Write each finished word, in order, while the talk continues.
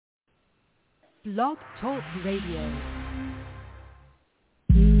Blog Talk Radio.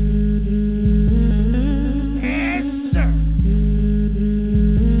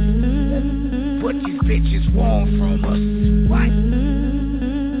 Bitches want from us. What?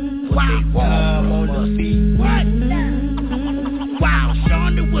 What they want from us? What? Wow,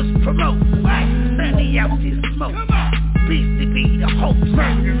 Shonda was promoted. What? Sunny out this smoke. Beastie be the hope.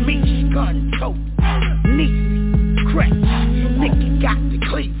 Murder me, gun tote. Niecy, Cretch, Nicky got the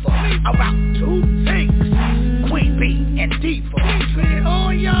cleaver. About two things. Queen Bee and Diva. Spending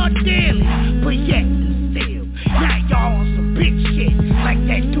all y'all daily, but yet and still. Now y'all on some big shit like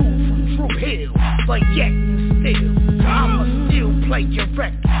that dude from True Hill. But yet and still, I'ma still play your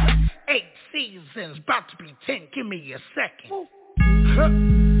record. 8 seasons, about to be 10, give me a second.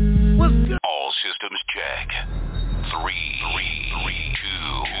 What's good? All systems check. 3, 2,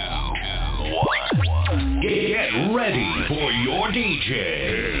 1. Get ready for your DJ.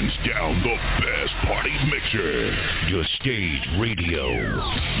 Hands down the best party mixer. Your stage radio.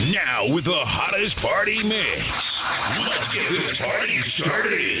 Now with the hottest party mix. Let's get this party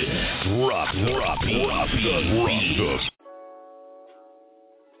started. Drop the beat.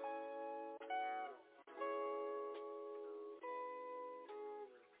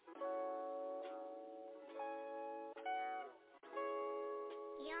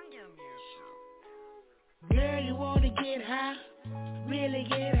 Girl, you wanna get high? Really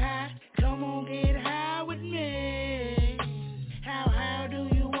get high? Come on, get high with me. How high do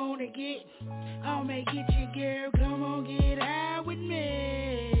you wanna get? I'll make it you, girl. Come on, get high with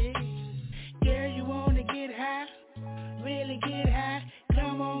me. Girl, you wanna get high? Really get high?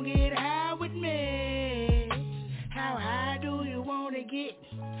 Come on, get high with me. How high do you wanna get?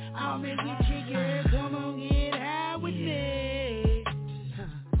 I'll make it you, girl. Come on, get high with me.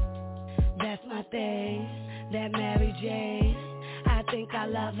 That's my thing, that Mary Jane. I think I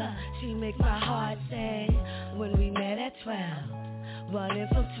love her, she makes my heart sing. When we met at 12, running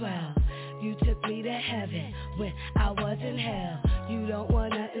from 12, you took me to heaven when I was in hell. You don't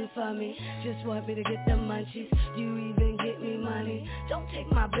want nothing from me, just want me to get the munchies. You even get me money, don't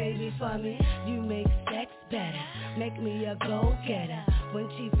take my baby from me. You make sex better, make me a go-getter. When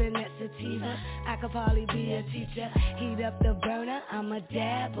chiefin' that sativa, I could probably be a teacher. Heat up the burner, I'ma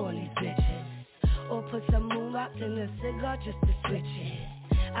dab on these bitches. Or put some moon rocks in a cigar just to switch it.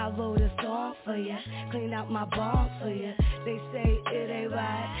 I wrote a song for ya, clean out my bong for ya. They say it ain't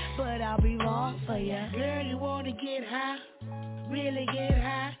right, but I'll be wrong for ya. Girl, you wanna get high? Really get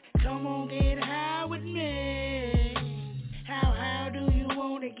high? Come on, get high with me. How high do you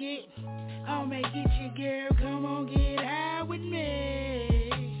wanna get? I'll make it you, girl. Come on, get high with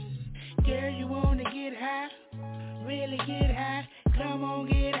me. Girl, you wanna get high? Really get high? Come on,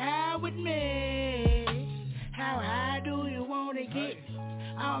 get high with me. How high do you wanna get?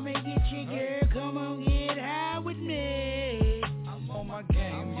 I'll make it you, girl. Come on, get high with me. I'm on my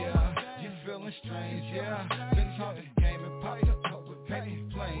game, yeah. You feeling strange, yeah. Been talking game and popped up with petty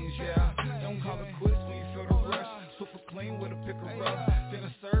planes, yeah. Don't call it quits when you feel the rush. Super clean with a pick of rough. Then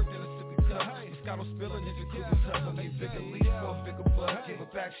a serve, then a sippy cup. Moscato spilling in jacuzzi tub. I make bigger leaps for a bigger butt. Give a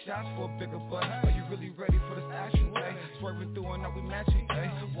back shots for a bigger butt. Are you really ready for this action, day? Swerving through and now we matching, day.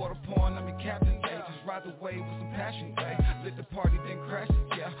 Water pouring, I'm your captain, day. Just ride the wave with some passion, day. Lit the party, then crash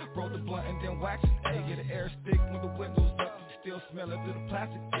it, yeah. Roll the blunt and then wax it, ayy. Get the air stick when the windows up. Still smelling through the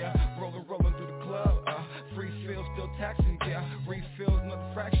plastic, yeah. Rolling through the club, free feel still taxing, yeah. Refills another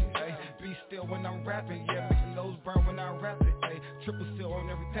fraction, ayy. Be still when I'm rapping, yeah. Make the nose burn when I rap it, ayy. Triple seal on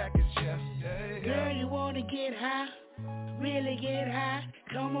every package, yeah. Girl, you wanna get high? Really get high?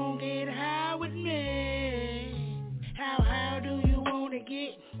 Come on, get high with me. How high do you wanna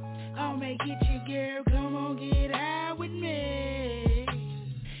get? I'll make it you, girl. Come on, get high with me.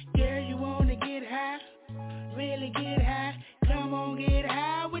 Girl, you wanna get high? Really get high? Come on, get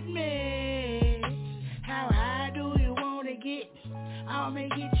high with me. How high do you wanna get? I'll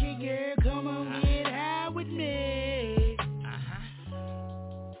make it you, girl. Come on, get high with me.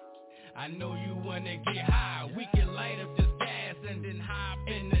 I know you wanna get high. We can light up this gas and then hop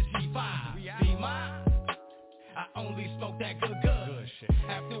in the G5. See mine? I only smoke that good shit.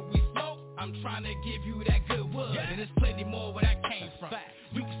 After we smoke, I'm trying to give you that good wood. And there's plenty more where that came from.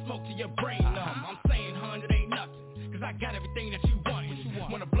 We can smoke till your brain numb. I'm saying 100 ain't nothing, cause I got everything that you want.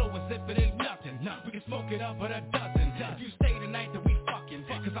 Wanna blow a zip, it ain't nothing. We can smoke it up but a dozen. If you stay tonight, then we fucking.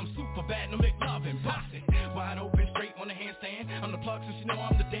 Cause I'm super bad, no McLovin. Bust it. Wide open, straight on the handstand. I'm the plug, since you know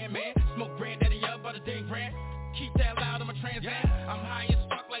I'm the damn man. Smoke granddaddy up by the day grand. Keep that loud on my Trans Am. I'm high as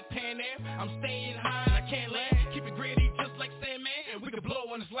fuck like Pan Am. I'm staying high and I can't land. Keep it gritty just like Sandman. We can blow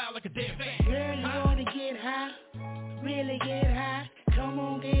when it's loud like a damn fan. Girl, you wanna get high? Really get high? Come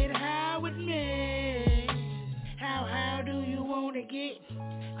on, get high with me.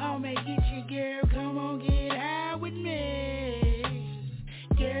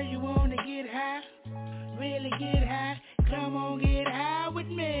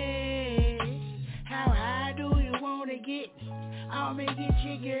 I'ma get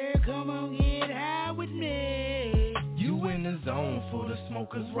you, girl, come on, get high with me. You in the zone full of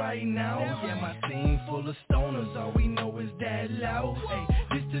smokers right now. Yeah, my team full of stoners, all we know is that loud. Hey,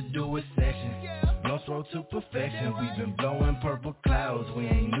 this the do it section, North Road to perfection. We've been blowing purple clouds, we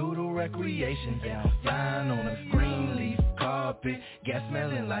ain't new to recreation. Down flying on a green leaf carpet, gas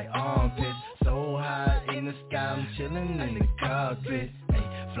smelling like armpits. So high in the sky, I'm chilling in the cockpit. Hey,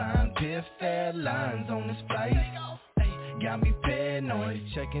 flying Piff Airlines on this flight. Got me paranoid,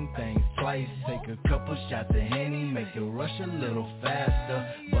 checking things twice. Take a couple shots of Henny, make it rush a little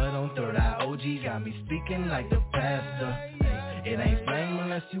faster. But on third eye OG, got me speaking like the pastor. Hey, it ain't flame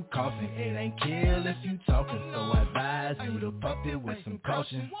unless you coughing, it ain't kill if you talking. So I advise you to puff it with some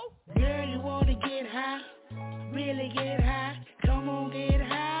caution. Girl, you wanna get high, really get high, come on get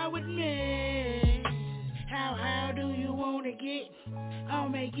high with me. How high do you wanna get?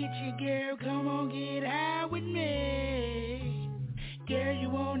 I'ma get you, girl, come on get high with me. Girl, you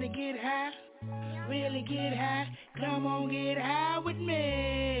wanna get high, really get high, come on get high with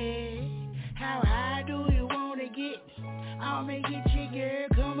me. How high do you wanna get? I'ma get you, girl,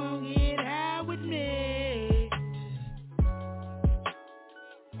 come on get high with me.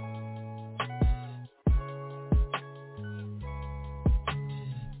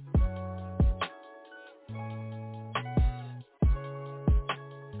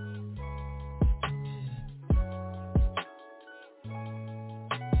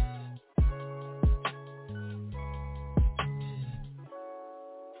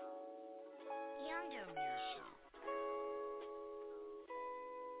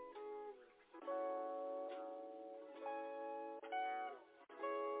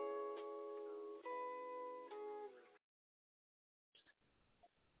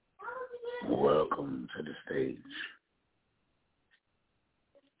 Welcome to the stage.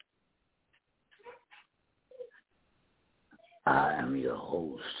 I am your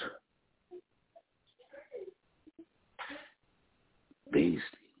host, Beastie.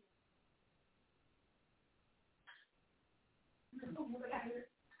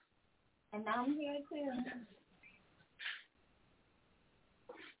 And I'm here too.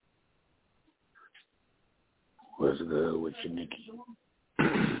 What's good with you, Nikki?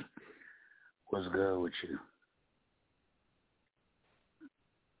 What's good with you?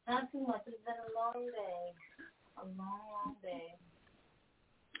 Not too much. It's been a long day. A long day.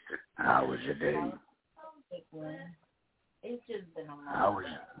 How was your day? It's just been a long day.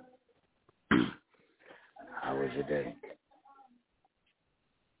 How was your day?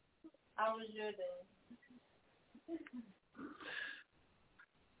 How was your day?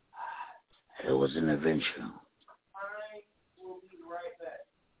 It was an adventure. Alright, we'll be right back.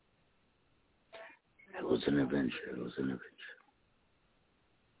 It was an adventure.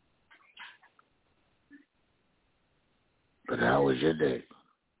 But how was your day?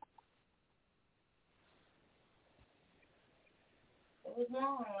 It was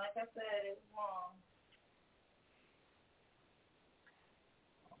long. Like I said, it was long.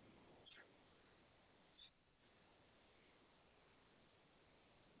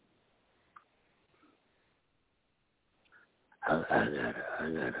 I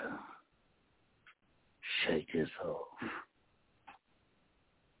gotta shake this off.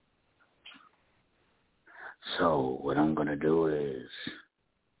 So what I'm gonna do is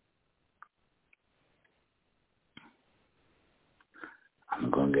I'm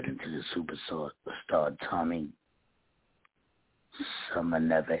gonna get into the superstar Tommy Summer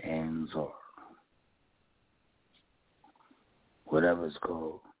Never Ends or whatever it's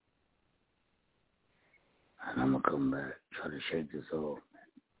called. And I'm gonna come back, try to shake this off.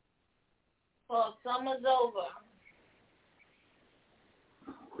 Well, summer's over.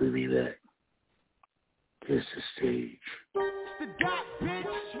 We'll be back. This the stage. The dot, bitch.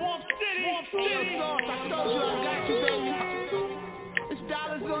 Swamp City. I told you I got you, baby. It's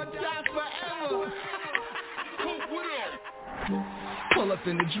dollars on top forever. What up? Pull up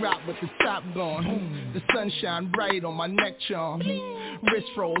in the drop with the top gone. The sunshine bright on my neck charm. Wrist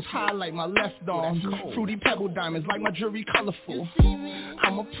froze, highlight my left arm. Fruity pebble diamonds like my jewelry colorful.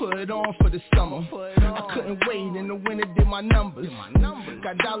 I'ma put it on for the summer. I couldn't wait, in the winter did my numbers.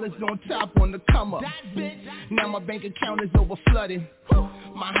 Got dollars on top on the come up. Now my bank account is over flooded.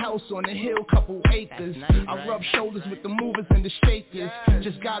 My house on the hill, couple acres. I rub shoulders with the movers and the shakers.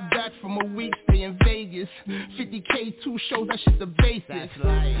 Just got back from a week stay in Vegas. 50K, 2 shows, that shit the basis.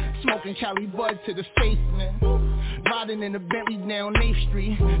 Smoking Cali bud to the face, man. riding in a Bentley down 8th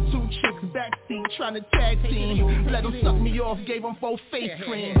Street. 2 chicks backseat trying to tag team. Let them suck me off, gave them 4 face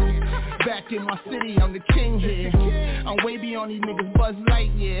cream. Back in my city, I'm the king here. I'm way beyond these niggas Buzz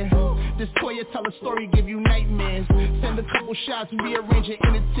Lightyear. This Toya tell a story, give you nightmares. Send a couple shots, rearrange your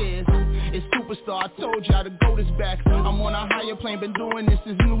inner tears. It's Superstar, I told y'all the goat is back. I'm on a higher plane, been doing this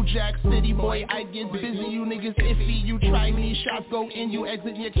since New Jack City. Boy, I get busy, you niggas iffy. You try me, shots go in, you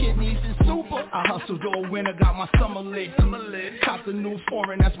exit your kidneys. It's super. I hustled all winter, got my summer lit. Copped a new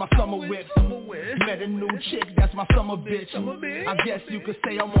foreign, that's my summer whip. Met a new chick, that's my summer bitch. I guess you could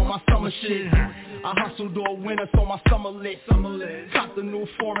say I'm on my summer shit. I hustled all winter, so my summer lit. Copped a new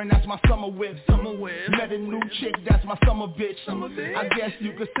foreign, that's my summer whip. Met a new chick, that's my summer bitch. I guess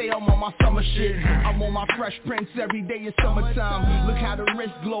you could say I'm on my summer shit. I'm on my Fresh Prince, every day is summertime. Look how the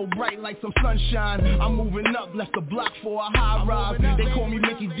wrist glow bright like some sunshine. I'm moving up, left the block for a high rise. They call me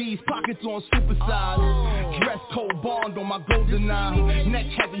Mickey D's, pockets on supersize. Dress code Bond on my golden eye. Neck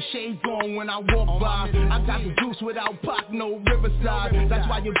heavy, shades on when I walk by. I got the juice without Pac, no Riverside. That's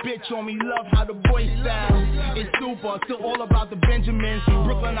why your bitch on me love how the boy style. It's super, still all about the Benjamins.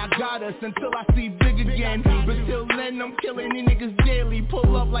 Brooklyn, I got us until I see big again. But till then, I'm killing these niggas daily.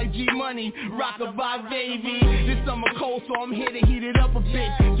 Pull up like G-Money, rock-a-bye, baby. This summer cold, so I'm here to heat it up a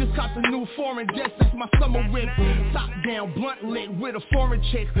bit. Just caught the new foreign, just like my summer whip. Top down, blunt lit with a foreign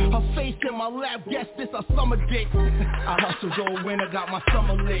chick. Her face in my lap, guess this a summer dick. I hustled all winter, got my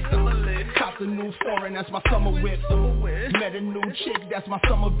summer lit. Caught the new foreign, that's my summer whip. Met a new chick, that's my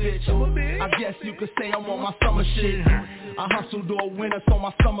summer bitch. I guess you could say I'm on my summer shit. I hustled all winter, so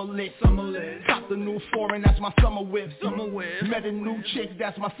my summer lit. Caught the new foreign, that's my summer whip. Met a new chick,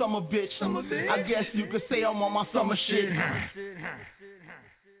 that's my summer bitch. I guess you could say I'm on my summer shit.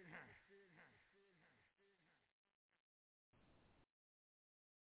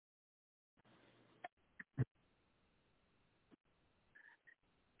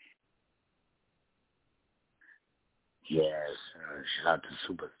 Yes, shout out to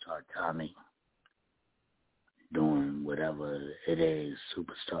Superstar Tommy. Doing whatever it is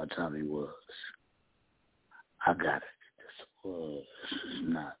Superstar Tommy was. I got it. This is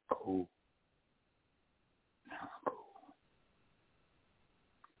not cool. Not cool.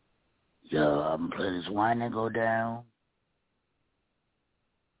 Yo, I'm playing this wine and go down.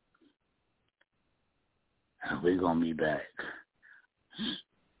 And we're gonna be back.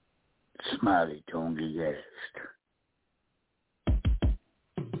 Smiley, don't get gassed.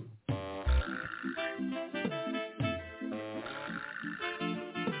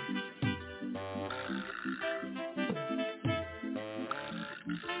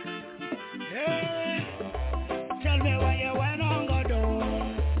 Tell me why you went on go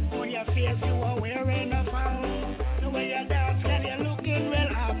down. On your face you were wearing a frown. The way you dance, girl, you're looking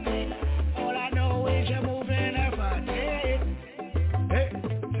real happy. All I know is you're moving a body. Hey,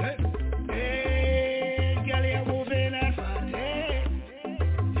 hey, hey, girl, you're moving a body.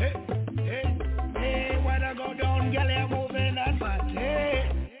 Hey, hey, hey, when I go down, girl, you're moving a body.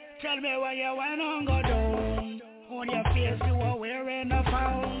 Tell me why you went on go down. On your face you were wearing a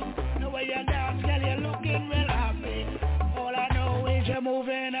frown. The way you dance, girl, you're looking real happy. All I know is you're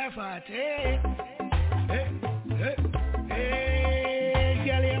moving a fatty. Hey, hey, hey,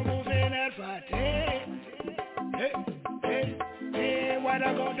 girl, you're moving a fatty. Hey, hey, hey, when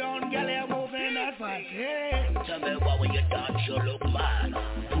I go down, girl, you're moving a fatty. Tell me why when you dance you look mad.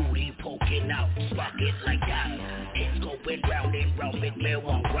 Booty poking out, spark it like that. It's going round and round, make me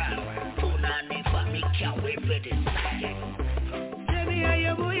one grab. Punani for me, can't wait for this. Tell me how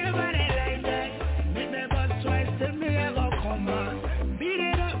you move your body like that. Make me bust twice, tell me I go come back. Beat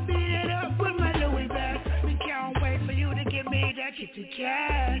it up with my Louis bag. We can't wait for you to give me that kitty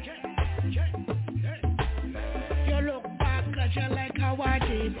cat. You look back cause you like how I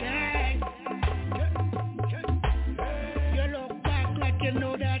did that. You look back like you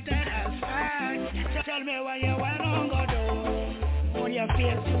know that I have. Tell me why you went on go down. On your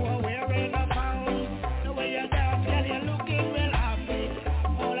face you were wearing a pound. The way you dance, girl, you're looking real happy.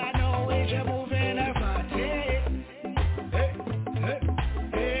 All I know is you're moving a body. Hey, hey,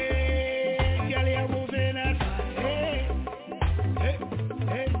 hey, girl, you're moving a body. Hey,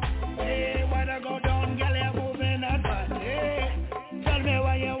 hey, hey, when I go down, girl, you're moving a body. Tell me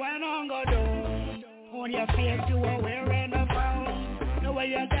why you went on go down. On your face you were wearing a pound. The way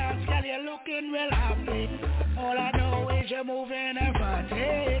you dance, girl, you're looking real happy. All I know is you're moving a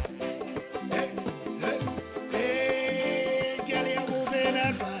body.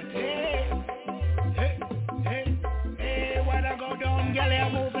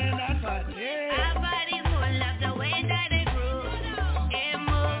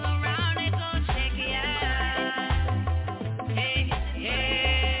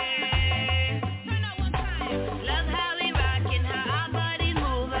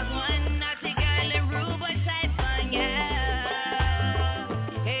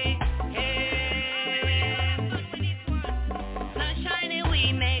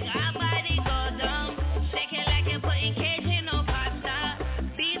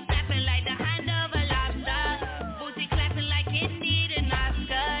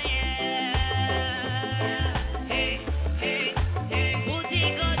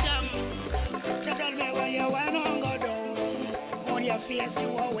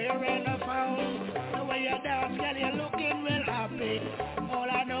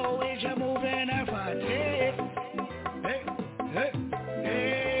 you moving that body. Hey, hey,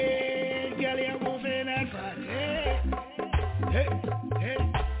 hey, girl, you moving that body. Hey, hey,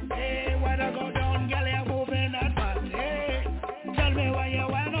 hey, when I go down, girl, you moving that body. Tell me why you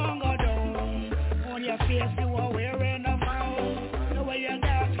wanna go down. On your face, you are wearing a frown. The way you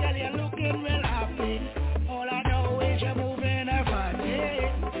dance, girl, you're looking real happy. All I know is you're moving that body.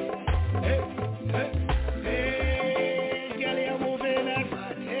 Hey, hey, hey, girl, you're moving that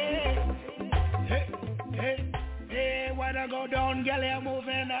body. Hey, hey, hey, when I go down, girl, you're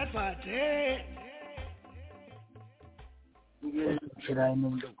moving that body. Should I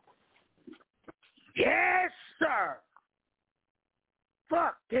know? Yes, sir.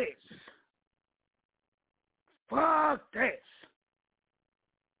 Fuck this. Fuck this.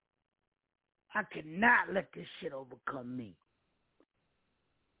 I cannot let this shit overcome me.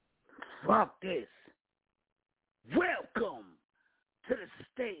 Fuck this. Welcome to the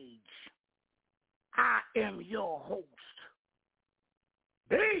stage. I am your host,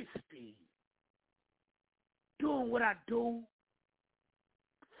 Beastie. Doing what I do.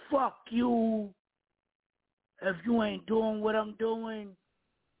 Fuck you. If you ain't doing what I'm doing.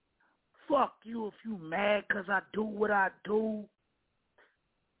 Fuck you if you mad cause I do what I do.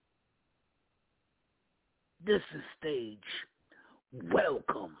 This is stage.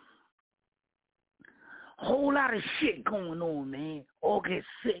 Welcome. Whole lot of shit going on, man. August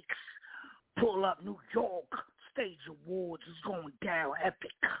 6th. Pull up New York. Stage Awards is going down.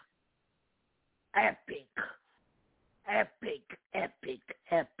 Epic. Epic. Epic. Epic.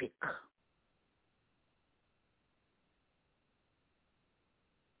 Epic.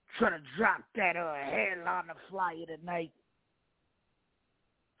 Trying to drop that headliner flyer tonight.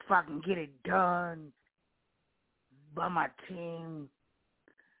 If I can get it done by my team.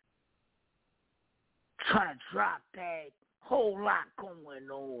 Trying to drop that. Whole lot going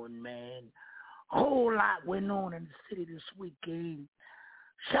on, man. Whole lot went on in the city this weekend.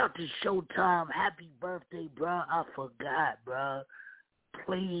 Shout to Showtime. Happy birthday, bro. I forgot, bro.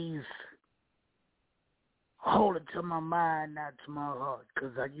 Please hold it to my mind, not to my heart.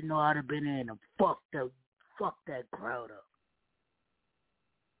 Because you know I'd have been in and fuck that crowd up.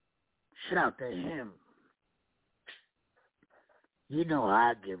 Shout out to him. You know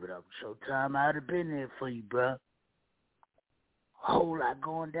I give it up. Showtime, I'd have been there for you, bro. Whole lot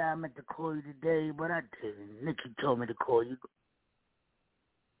going down. I meant to call you today, but I didn't. Nikki told me to call you.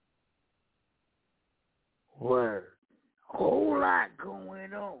 Word. Whole lot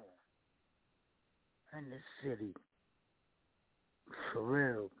going on in the city. For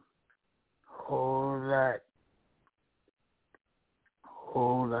real. Whole lot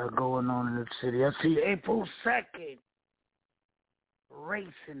going on in the city. I see April 2nd.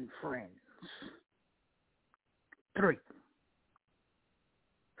 Racing Friends. 3.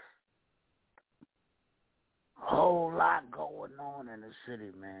 Whole lot going on in the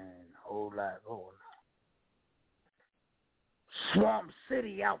city, man. Whole lot going on. Swamp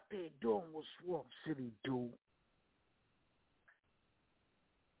City out there doing what Swamp City do.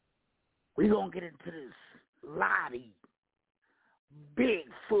 We gonna get into this Lottie,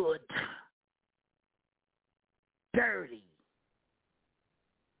 Bigfoot, Dirty,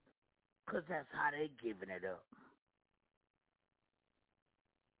 cause that's how they giving it up.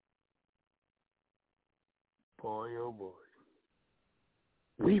 Boy, oh boy.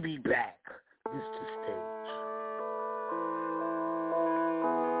 We be back. This the stage.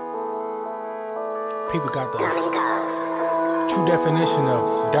 People got the true definition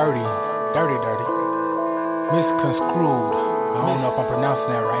of dirty. Misconstrued. I don't know if I'm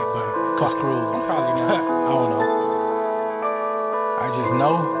pronouncing that right, but construed. I'm probably not. I don't know. I just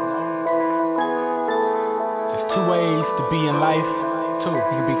know there's 2 ways to be in life. 2. You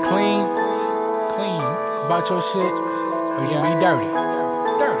can be clean about your shit, or you can be dirty.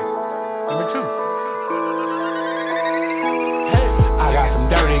 Number 2. Hey, I got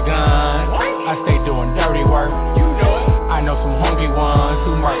some dirty guns. I stay doing dirty work. You know it. I know some hungry ones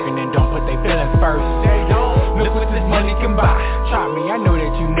who working and don't put their feelings first. They don't. Look what this money can buy. Try me, I know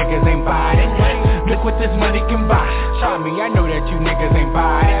that you niggas ain't buy it. Look what this money can buy. Try me, I know that you niggas ain't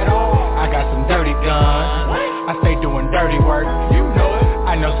buy it at all. I got some dirty guns. I stay doing dirty work. You know it.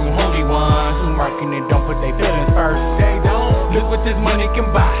 I know some hungry ones who working and don't put their feelings first. They don't. Look what this money can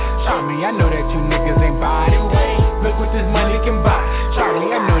buy. Try me, I know that you niggas ain't buy it. Look what this money can buy. Try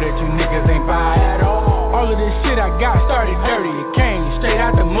me, I know that you niggas ain't buy it at all. All of this shit I got started dirty. It came straight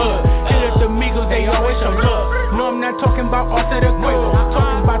out the mud. Hit up the Migos, they always show love. No, I'm not talking about Oscar the Quavo.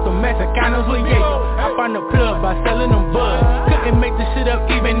 Talking about the Mexicanos with Diego. I found a plug by selling them buzz. Couldn't make this shit up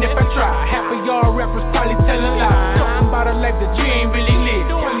even if I tried. Half of y'all rappers probably telling lies. Talking about a life that you ain't really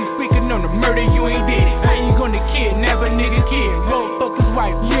lived. While you speaking kid. Roll focus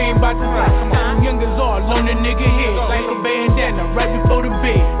white, you ain't about to slide. Come on, youngers all on the nigga head. Like a bandana right before the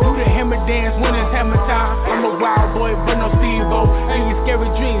bed. Do the hammer dance when it's hammer time. I'm a wild boy, but no Steve-O. And you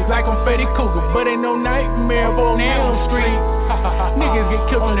scary dreams like I'm Freddy Krueger. But ain't no nightmare on Elm Street. Niggas get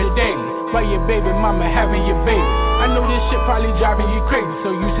killed on the day. By your baby mama having your baby. I know this shit probably driving you crazy,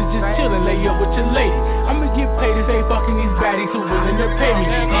 so you should just chill and lay up with your lady. I'ma get paid to stay fucking these baddies who willing to pay me.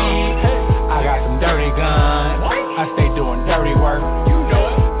 I got some dirty guns, I stay doing dirty work. You know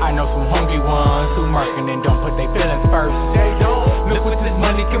it. I know some hungry ones who murking and don't put their feelings first. They don't. Look what this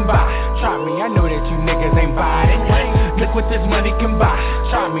money can buy. Try me, I know that you niggas ain't buy it. Look what this money can buy.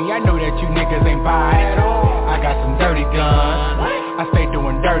 Try me, I know that you niggas ain't buy it. I got some dirty guns, I stay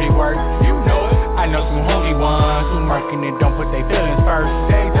doing dirty work. You know it. I know some hungry ones who murking and don't put their feelings first.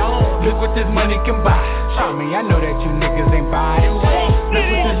 They don't. Look what this money can buy. Try me, I know that you niggas ain't buy it. Look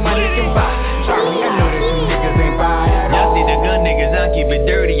what this money can buy. Try me, I know that you niggas ain't buy it. Y'all see the gun niggas, I keep it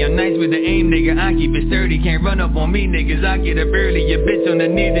dirty. I'm nice with the aim, nigga, I keep it sturdy. Can't run up on me, niggas, I get up early. Your bitch on the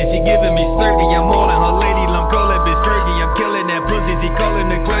knees and she giving me slurpy. I'm holding her lady, I'm calling bitch turkey. I'm killing that pussy, she calling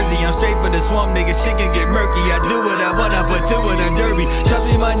the crazy. I'm straight for the swamp, nigga, shit can get murky. I do what I want, I put two in a derby. Trust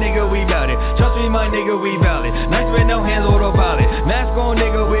me, my nigga, we bout it. Trust me, my nigga, we bout it. Nice with no hands, auto pilot. Mask on,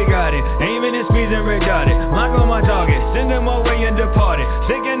 nigga, we got it. Aiming and squeezing, retarded. Mark on my target, send them away and departed.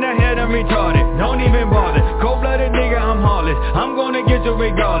 Sick in the head, I'm retarded. Don't even bother. Cold-blooded nigga, I'm heartless. I'm gonna get you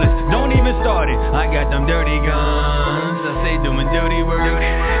regardless. Don't even start it. I got them dirty guns. I say doing dirty work.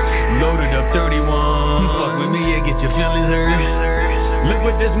 Loaded up 31. Fuck with me, yeah, get your feelings hurt. Look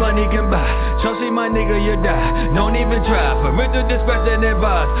what this money can buy. Trust me, my nigga, you die. Don't even try. Parental discretion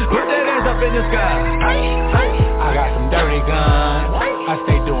advised. Put that ass up in the sky. I got some dirty guns, I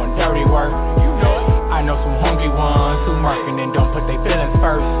stay doing dirty work. You know it. I know some hungry ones who murking and don't put their feelings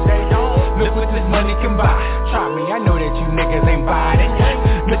first. They don't. Look what this money can buy. Try me, I know that you niggas ain't buy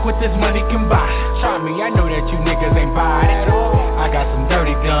it. Look what this money can buy. Try me, I know that you niggas ain't buy it. I got some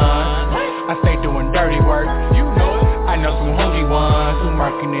dirty guns, I stay doing dirty work. You know it. I know some hungry ones who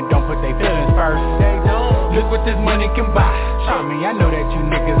murking and don't put their feelings first. They don't. Look what this money can buy. Try me, I know that you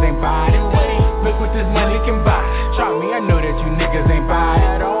niggas ain't buy it. Look what this money can buy. Try me, I know that you niggas ain't buy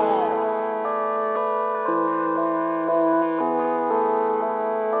it at all.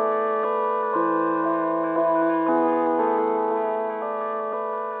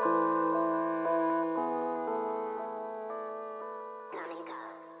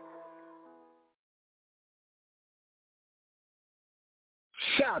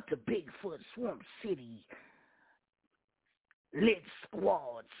 Shout to Bigfoot Swamp City. Lit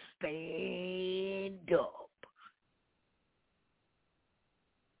Squad, stand up.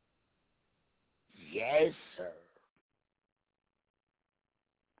 Yes, sir.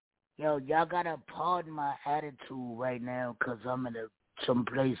 Yo, y'all gotta pardon my attitude right now because I'm in some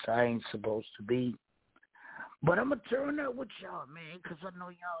place I ain't supposed to be. But I'm gonna turn up with y'all, man, because I know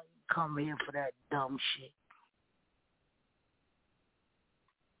y'all ain't come here for that dumb shit.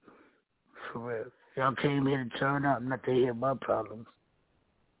 For real. Y'all came here to turn up, not to hear my problems.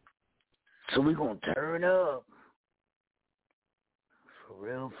 So we gonna turn up. For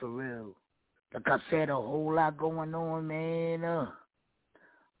real, for real. Like I said, a whole lot going on, man.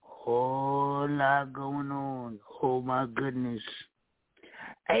 Whole lot going on. Oh my goodness.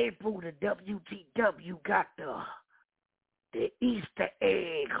 April, the WTW got the Easter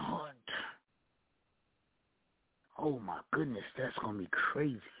egg hunt. Oh my goodness, that's gonna be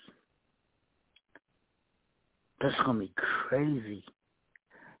crazy. That's going to be crazy.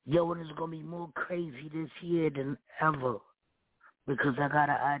 Yo, and it's going to be more crazy this year than ever because I got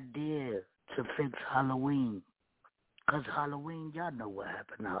an idea to fix Halloween. Because Halloween, y'all know what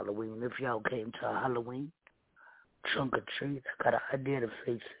happened to Halloween. If y'all came to a Halloween trunk or treat, I got an idea to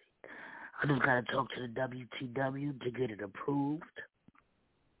fix it. I just got to talk to the WTW to get it approved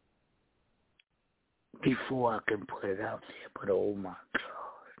before I can put it out there. But oh my God.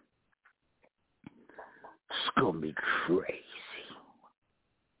 It's gonna be crazy.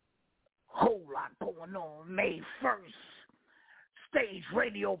 Whole lot going on May 1st. Stage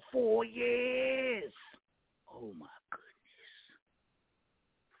Radio 4 years. Oh my goodness.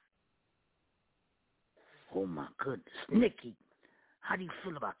 Oh my goodness. Nikki, how do you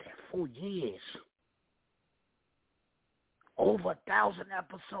feel about that? 4 years. Over 1,000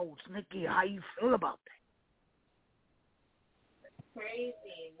 episodes. Nikki, how you feel about that?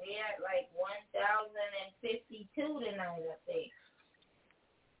 Crazy. We at like 1,052 tonight, I think.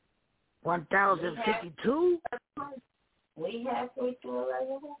 1,052? We halfway through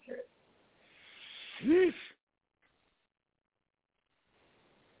 1,100. Sheesh.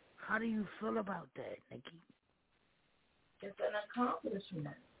 How do you feel about that, Nikki? It's an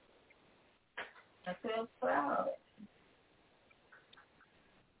accomplishment. I feel proud.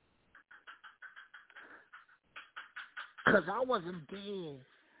 Because I wasn't there.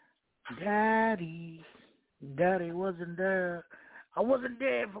 Daddy wasn't there. I wasn't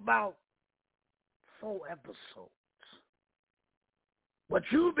there for about 4 episodes. But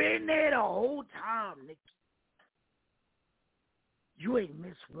you've been there the whole time, Nikki. You ain't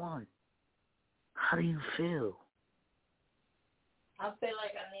missed one. How do you feel? I feel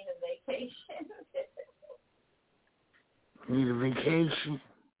like I need a vacation. Need a vacation?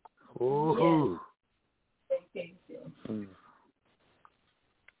 Oh. Yes. Vacation.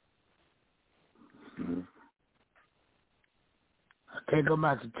 I think I'm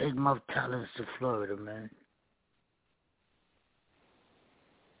about to take my talents to Florida, man.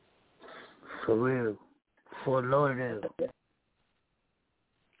 For real. Fort Lauderdale.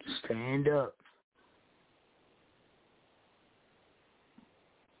 Stand up.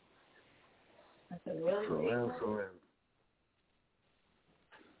 That's a really for real, for real.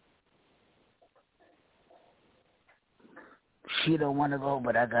 She don't want to go,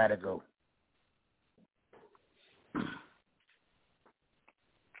 but I gotta go.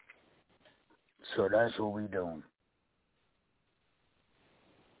 So that's what we doing.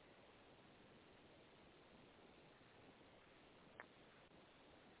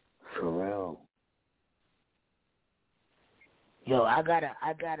 For real. Yo, I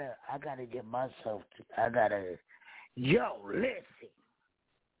gotta get myself yo, listen.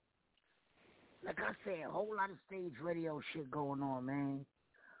 Like I said, a whole lot of stage radio shit going on, man.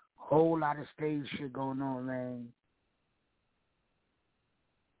 Whole lot of stage shit going on, man.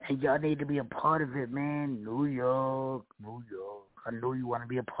 And y'all need to be a part of it, man. New York. I know you want to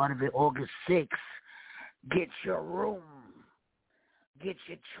be a part of it. August 6th. Get your room. Get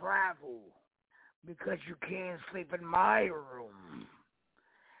your travel. Because you can't sleep in my room.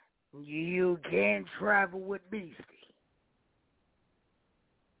 You can't travel with Beastie.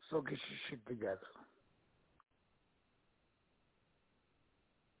 So get your shit together.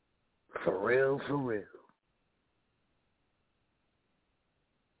 For real, for real.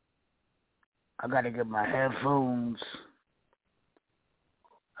 I gotta get my headphones.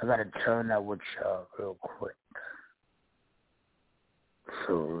 I gotta turn that with y'all real quick.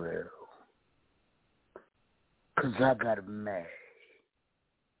 For real. 'Cause I got a man.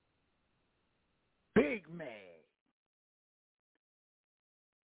 Big man.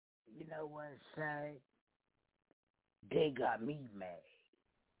 You know what I'm saying? They got me mad.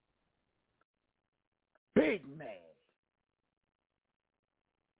 Big man.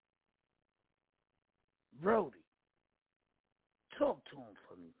 Brody, talk to him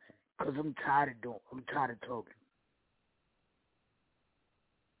for me, man. 'Cause I'm tired of talking.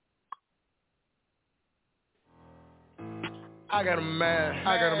 I got a man.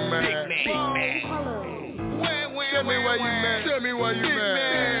 Big man. Tell me why you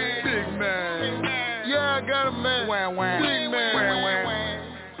mad. Big man. Yeah, I got a man. Big man.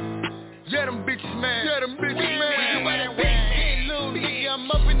 Yeah, them bitches mad. Hey, little nigga,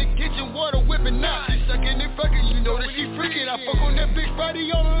 I'm up in the kitchen, water whipping out. She sucking and fucking, you know that she freaking. I fuck on that bitch Friday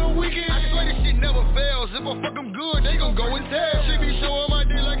on the weekend. I swear this shit never fails. If I fuck them good, they gon' go and tell. She be showing my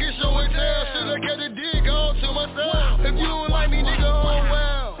dick like it's show and tell. Shit, I got the dick all to myself. If you don't like me, nigga, oh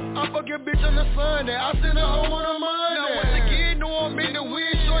well. I fuck your bitch on the Sunday. I send her home on a Monday. Now once again, know I'm in the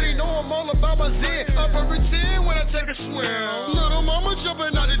wind. Shorty know I'm all about my zen. Up every 10 when I take a swim. Little mama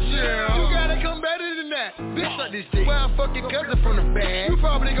jumping out the gym. You gotta come better than that. Bitch like this dick. Well, I fuck your cousin from the band. You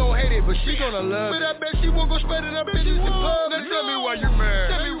probably gon' hate it, but she gonna love it. But I bet she won't go spread it up bitches in pub. Now tell me why you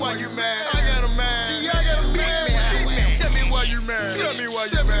mad. I got a man. I got a man. Tell me why you mad. Big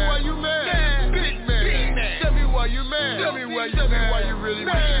man. Tell me why you mad. Tell me why you really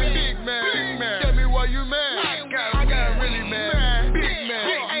mad. Big man. Tell me why you mad. I got really mad. Big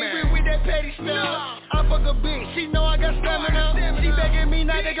man. I ain't been with that petty stuff. I fuck a bitch. She know I got stamina. She begging me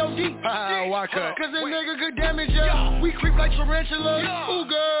now they go deep. Why cut? Cause a nigga could damage ya. We creep like tarantulas. Ooh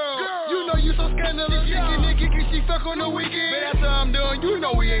girl, you know you so scandalous. Kicking, she fuck on the weekend. But after I'm done, you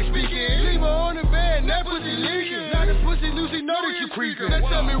know we ain't speaking. Leave her on the bed, that pussy leaking. Now the pussy Lucy know that you creeping. Now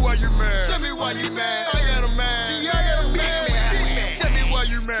tell me why you mad. I got a man. Tell me why you mad. Big man. Tell me why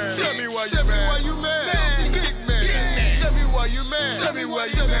you mad. Tell me why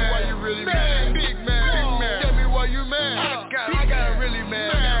you really mad. Big man. Tell me why you mad. I got really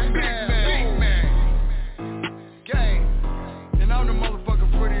mad. Big man. Gang. And I'm the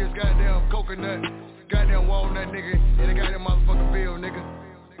motherfucking prettiest goddamn coconut, goddamn walnut nigga in the goddamn motherfucking field, nigga.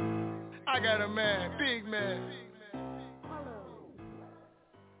 I got a man, big man.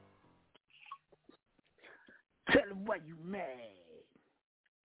 Tell him why you mad.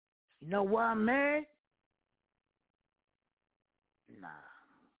 You know why I'm mad? Nah,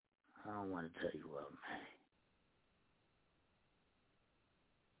 I don't want to tell you why I'm mad.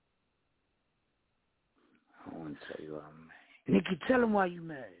 I don't want to tell you why I'm mad. Nikki, tell him why you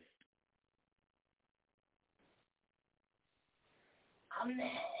mad. I'm mad.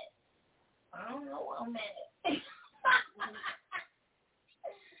 I don't know why I'm mad.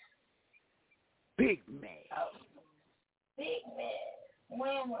 Big mad. Oh, big mad.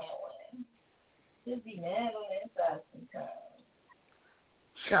 When. Just be mad on the inside sometimes.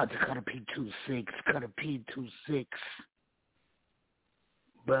 Shout out to Cutter P26. Cutter P26.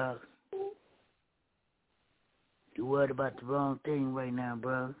 Bruh. You worried about the wrong thing right now,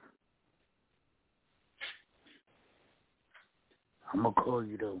 bro. I'm gonna call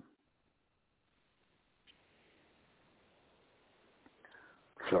you, though.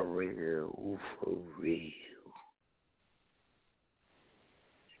 For real, for real.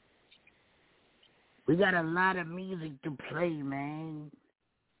 We got a lot of music to play, man.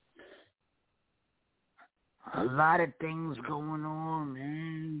 A lot of things going on,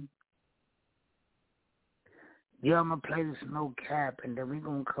 man. Yeah, I'm going to play this No Cap, and then we're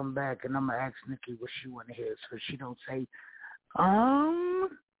going to come back, and I'm going to ask Nikki what she want to hear so she don't say, So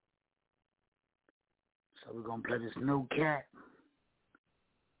we're going to play this No Cap.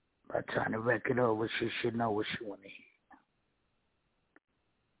 By the time the record over, she should know what she want to hear.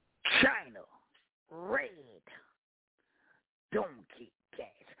 China Red. Don't keep gas.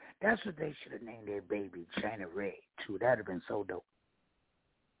 That's what they should have named their baby, China Red, too. That would have been so dope.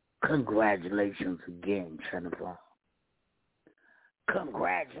 Congratulations again, China Vaughn.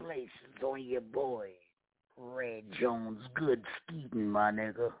 Congratulations on your boy, Red Jones. Good skeeting, my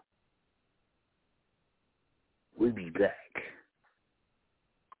nigga. We'll be back.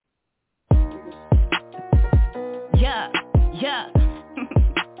 Yeah.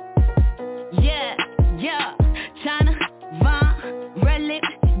 China, Vaughn, Red Lip,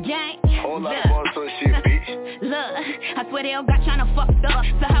 Gang. Whole lot of some shit, bitch. Look, I swear they all got China fucked up.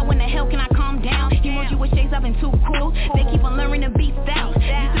 So how in the hell can I calm down? Emoji with shades, I've been too cool. They keep on learning to be stout.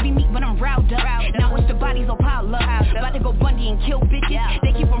 Used to be meek, but I'm riled up. Now watch the bodies all pile up. About to go Bundy and kill bitches.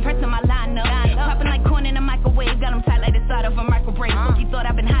 They keep on pressing my line up. Popping like corn in a microwave. Got them tight like the side of a microwave. Smokey thought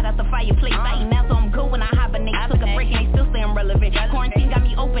I've been hot out the fireplace. I ain't now, so I'm good when I hibernate. Took a break and they still staying relevant. Quarantine got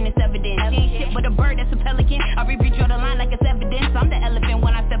me open, it's evident. She ain't shit but a bird that's a pelican. I redraw the line like it's evidence. I'm the elephant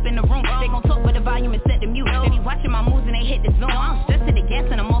when I step in the room. They gon' talk but the volume is set to mute. They be watching my moves and they hit the zone. I don't stress to the gas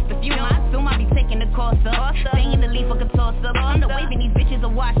and I'm off the fuel. I assume I be taking the course up. Staying the leaf like a toss up. I'm the wave and these bitches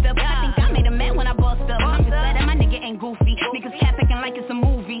are washed up. I think I made a man when I bust up. I'm just glad that my nigga ain't goofy. Niggas cat acting like it's a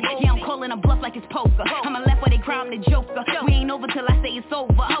movie. Yeah, I'm calling a bluff like it's poker. I'm a left where they cry, I'm the joker. We ain't over till I say it's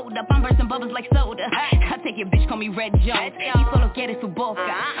over. Hold up, I'm bursting bubbles like soda. I take your bitch, call me Red Jones. He solo get it su boca.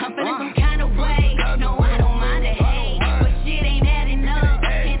 I'm feeling some kind of way. No, I don't mind the hate, but shit ain't adding up.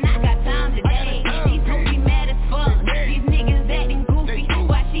 And I got time today. These hoes be mad as fuck. These niggas acting goofy.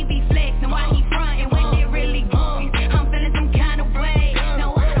 Why she be flexing? Why he frontin' when they really goofy? I'm feeling some kind of way.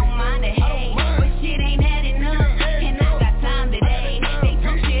 No, I don't mind the hate, but shit ain't adding up. And I got time today. They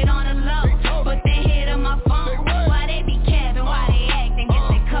took shit on the low, but they hit on my phone. Why they be capping? Why they acting? Get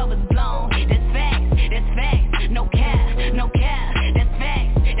their covers blown. That's facts. That's facts. No cap. No cap. That's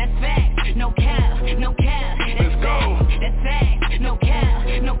facts. That's facts. No cap. No cap. That's facts. That's facts. No cap.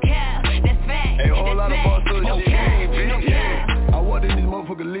 No cap. That's facts. Hey, whole lot of boss no shit, cap. bitch. No cap. I walked in this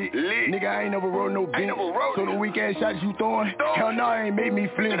motherfucker lit. Nigga, I ain't never rode no bitch. So the weak ass shots you throwing, hell no, it ain't made me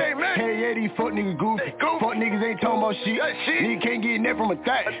flip. Hey, yeah, these fuck niggas goofy. Fuck niggas ain't talking about shit. Nigga can't get that from a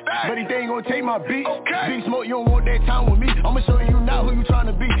thot. But he ain't gonna take my beat. Big smoke, you don't want that time with me. I'ma show you now who you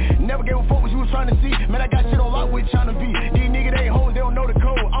tryna be. Never gave a fuck what you was trying to see. Man, I got shit on lock with China V. These niggas, they ain't hoes, they don't know the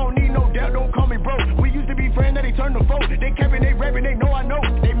code. I don't need no doubt, don't call me bro. We used to be friends, now they turn to foe. They capping, they rapping, they know I know.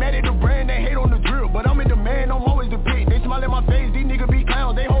 They mad at the brand, they hate on the drill. But I'm in the man, I'm always the pick. They smile at my face, these niggas be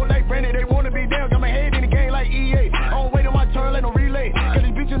clowns. They hold like Brandon, they wanna be down. Got my head in the game like EA. I don't wait on my turn, let no relay. Got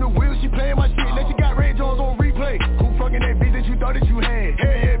this bitch in the wheel, she playing my shit. Now she got Red Jones on replay. Who fucking that bitch that you thought that you had?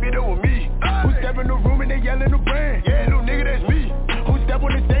 Hell yeah, bitch, that was me. Who step in the room and they yelling the brand? Yeah, little nigga, that's me. Who step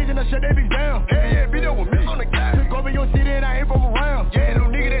on the stage and I shut that bitch down? Hell yeah, bitch, that was me. On the guy. Took over your city and I ain't from around. Yeah, little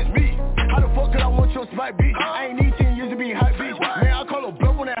nigga, that's me. How the fuck could I want your spot, bitch? I ain't need 10 years to be hot, bitch. Man, I call her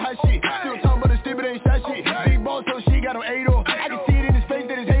bluff on that hot shit. Still talking about the stupid ain't shot shit. Big boss, so she got him 8-0. I can see it in his face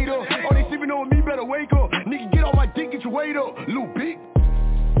that it's hate up. Oh, they sleeping on me, better wake up. Nigga, get on my dick, get your weight up. Lil' bitch.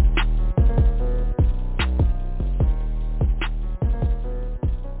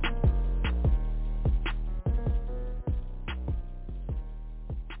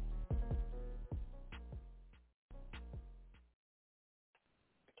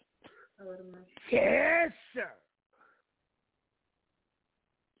 Yes, sir.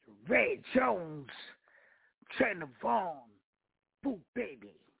 Ray Jones, Trainer Vaughn, Boo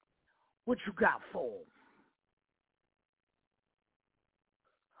Baby. What you got for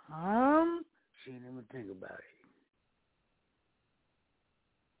him? She didn't even think about it.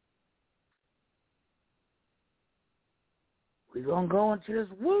 We gonna go into this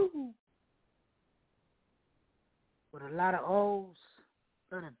woo with a lot of O's.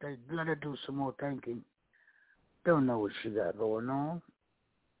 Let her do some more thinking. Don't know what she got going on.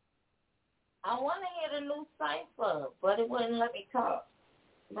 I want to hear the new cipher, but it wouldn't let me talk.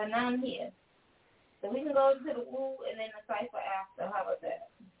 But now I'm here. So we can go to the woo and then the cipher after. How about that?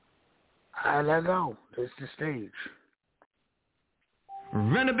 All right, let's go. This is the stage.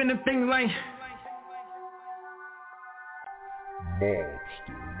 Run up in the thing like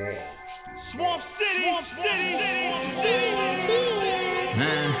Monster. Swamp City.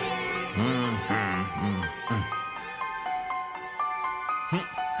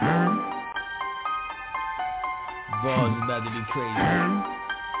 Balls about to be crazy.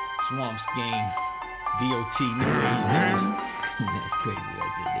 Swamps game. DOT, nigga. That's crazy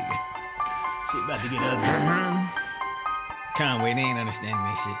right there, nigga. Shit about to get ugly. Conway, they ain't understanding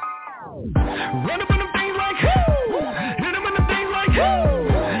that shit. Run up in them things like who? Hit them in the things like who?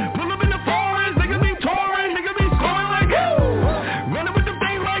 Pull up in the forest, nigga be touring, nigga be scoring like who? Run up with them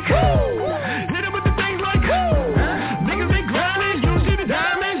things like who? Hit them with the things like who? Niggas be grinding, you see the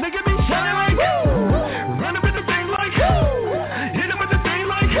diamonds, nigga be shining like who? Run up in the things like who? Hit them with the things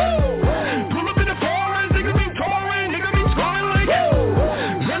like who? Pull up in the forest, nigga be touring, nigga be scoring like who?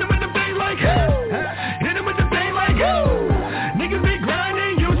 Run up with them things like who? Hit them with the things like who? Niggas be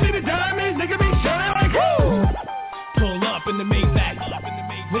grinding, you see the diamonds, nigga be shining like who? Pull up in the Maybach,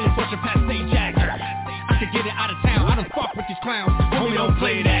 really pushing past stage jack. I could get it out of town, I don't fuck with these clowns. Homie, don't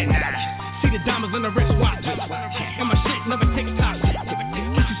play that. See the diamonds on the wristwatch, and my shit never takes top.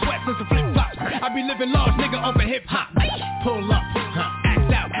 Get you sweats and some flip flops. I be living large, nigga, off of hip hop. Pull up,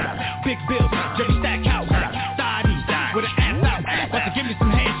 act out, big bills, Jerry Stackhouse, thotties with an ass out. About to give me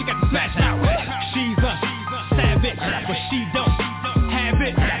some hands, she got the smash out. She's a savage, but she don't have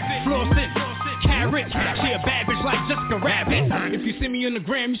it. Flossing, carrot, she a bad bitch like Jessica Rabbit. If you see me on the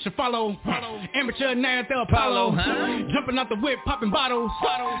gram, you should follow. Amateur now at the Apollo. Jumping out the whip, popping bottles.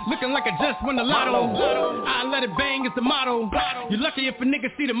 Looking like I just won the lotto. I let it bang, it's the motto. You're lucky if a nigga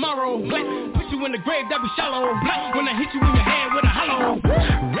see tomorrow. Put you in the grave, that be shallow. When I hit you in your head with a hollow.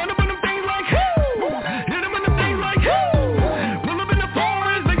 Run up in them things like who? Hit them in them things like who? Pull up in the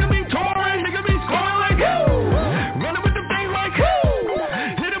forest, nigga be touring, nigga be scoring like who? Run up with them things like who?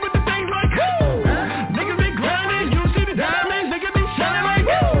 Hit them with the things like who? Niggas be grinding, you see the diamonds, nigga be shining like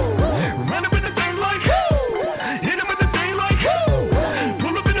who? Run up with the things like who? Hit them with the things like who?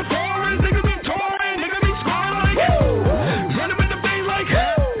 Pull up in the forest, nigga be touring, nigga be scoring like who? Run up with the things like who?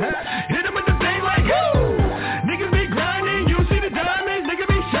 Hit them with the things like who? Niggas be grinding, you see the diamonds, nigga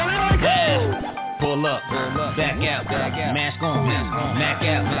be shining like who? Pull up, back out, mask on, Mac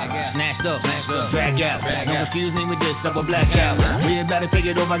out, snatched up, drag out. Don't confuse me with this, double blackout. We about to take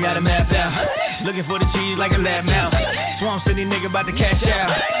it over, I got a map out. Looking for the cheese like a lab mouth. Swamp City nigga about to cash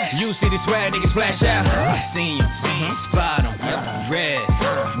out. You see the swag, niggas flash out. I seen him, spot him, red,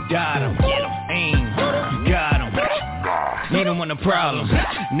 got him, aim, got him. He don't want a problem.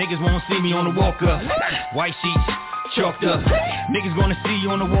 Niggas won't see me on the walk up. White sheets, chalked up. Niggas gonna see you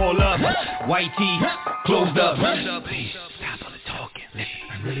on the wall up. White tee, closed up. Please, stop all the talking.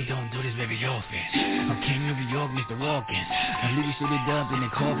 I really don't do this very often. I'm King of New York, Mr. Walken. I leave you suited up in the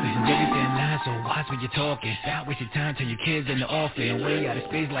coffin. Everything lies, so watch what you're talking. Stop wasting time, turn your kids into orphan. Way out of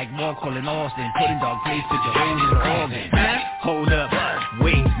space like Mark calling Austin. Put in dog place, put your holes in the organ. Hold up,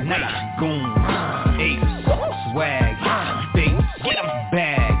 wait, night, goon, ape, swag, fake,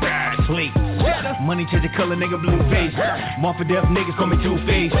 bag, plate. Money change the color, nigga, blue face. More for death, niggas call me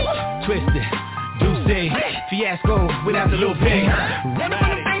Two-Face. Twisted, Douce, fiasco without the little pig. Run up in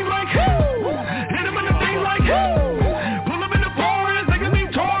the things like who? Hit them in the things like who? Pull up in the forest, nigga be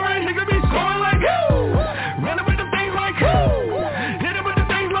touring, nigga be scoring like who? Run up in the things like who? Hit them with the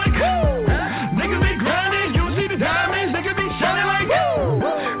things like who? Niggas be grinding, you see the diamonds, nigga be shining like who?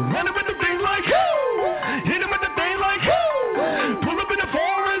 Run up in the things like who? Hit them with the things like who? Pull up in the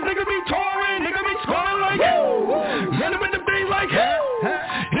forest, nigga be touring, nigga be scoring like who? Run up in the things like who?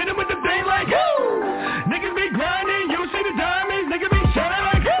 Hit them with the things like who? Niggas be grinding, you see the diamonds, nigga be shining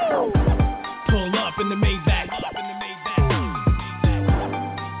like who?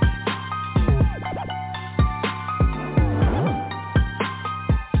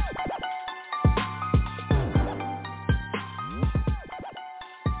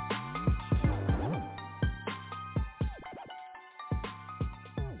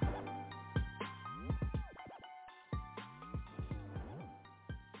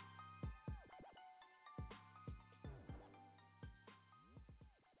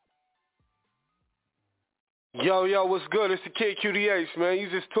 Yo, what's good? It's the Kid QDH, man. You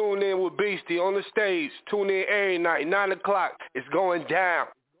just tuned in with Beastie on the stage. Tune in every night, 9 o'clock. It's going down.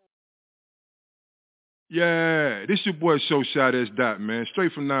 Yeah, this your boy Show Shot S. Dot, man.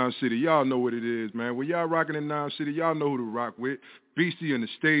 Straight from Noun City. Y'all know what it is, man. When y'all rocking in Noun City, y'all know who to rock with. Beastie and the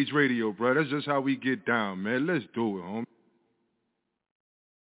Stage Radio, bro. That's just how we get down, man. Let's do it, homie.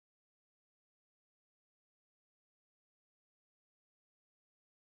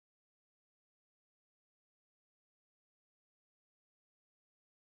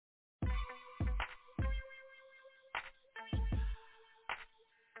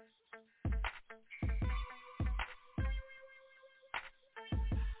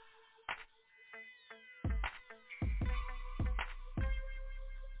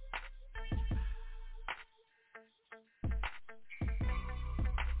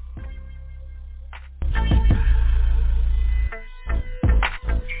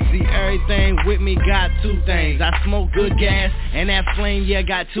 Everything with me got two things. I smoke good gas, and that flame, yeah,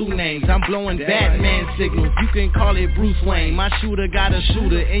 got two names. I'm blowing Batman signals, you can call it Bruce Wayne. My shooter got a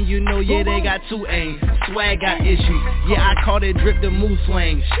shooter, and you know, yeah, they got two aims. Swag got issues, yeah, I call it drip the moose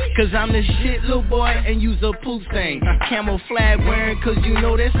swing. Cause I'm the shit, little boy, and use a poop stain. Camouflage wearing, cause you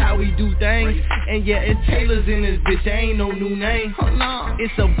know that's how we do things. And yeah, it's Taylor's in this bitch, there ain't no new name.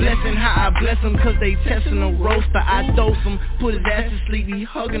 It's a blessing how I bless them, cause they testing a roaster. I dose him, put his ass to sleep, he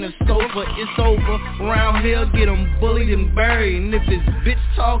hugging the sofa. It's over, round here get him bullied and buried. And if his bitch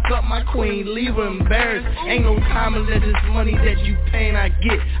talk up my queen, leave her embarrassed. Ain't no time to let this money that you paying I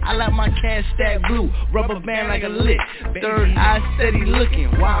get. I like my cash stack blue, rubber band like a lick. Third eye steady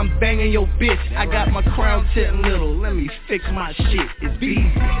looking while I'm banging your bitch. I got my crown tip little, let me fix my shit, it's easy.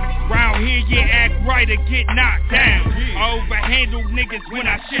 Round here you act right or get knocked down. I overhandle niggas when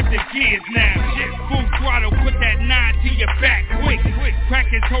I shift the gears now. Full throttle, put that 9 to your back quick. Crack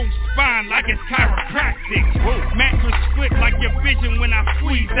his whole spine like it's chiropractic. Mattress flip like your vision when I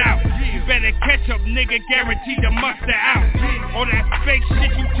squeeze out. You better catch up, nigga, guaranteed to muster out. All that fake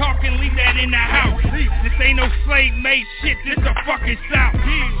shit you talking, leave that in the house. This ain't no slave made shit, this the fucking South.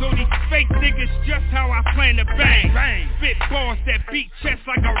 So these fake niggas just how I plan to bang. Spit bars that beat chest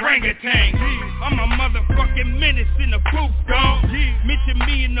like a orangutan. I'm a motherfucking menace in the booth, dog. Mention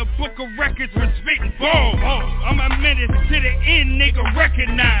me in the book of records when spitting balls. I'm a menace to the end, nigga,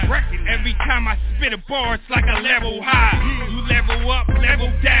 recognize. Every time I spit a bar, it's like a level high. You level up,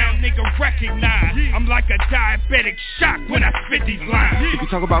 level down, nigga, recognize. I'm like a diabetic shock when I spit these lines. If you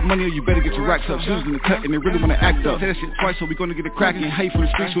talk about money, you better get your racks up. Shoes in the cut and they really wanna act up. Say that shit twice, so we gonna get it cracking. Hey, from the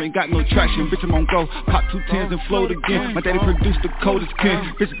streets, you ain't got no traction. Bitch, I'm on go, pop 2 10s and float again. My daddy produced the coldest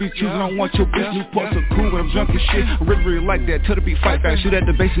pen. Bitch be choosing, I don't want your bitch. Newports are cool when I'm drunk and shit. I really like that, till the beat fight back. Shoot at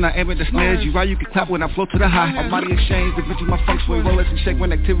the bass and I aim at the snares. You right, you can clap when I flow to the high. I'm body exchange, the bitch is my funk swing. Rolex and shake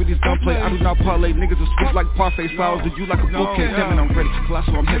when activities don't play. I do not parlay, niggas are sweet like parfait. Flowers to you like a bouquet. Tell me I'm ready,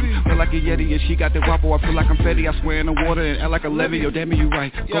 colossal, I'm heavy. Feel like a Yeti and she got that wobble. I feel like I'm Fetty. I swear in the water and act like a levy. Yo, damn it, you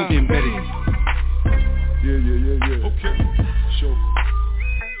right. Go get Betty. Yeah. Okay. Sure.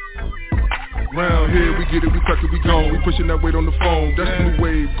 Round here, we get it, we crack it, we gone. We pushing that weight on the phone. That's the new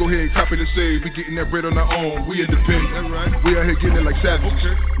wave. Go ahead, copy the save. We getting that bread on our own. We independent. We out here getting it like savages.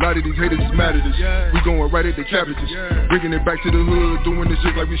 A lot of these haters is mad at us. We going right at the cabbages. Bringing it back to the hood, doing this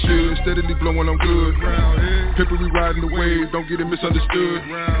shit like we should. Steadily blowing on good. Pepper, we riding the wave. Don't get it misunderstood.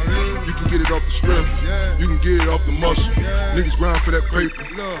 You can get it off the strip. You can get it off the muscle. Niggas grind for that paper.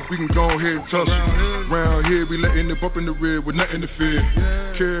 We can go ahead and tussle. Round here, we letting it bump in the rear with nothing to fear.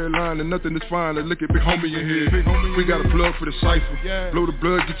 Carolina, nothing is fine. Let's look at Big Homie in here. We got a plug for the cypher. Blow the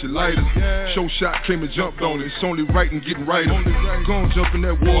blood, get your lighter. Show shot came and jumped on it. It's only right and getting righter. Go and jump in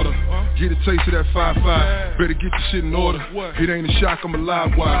that water. Get a taste of that 5-5. Better get your shit in order. It ain't a shock, I'm a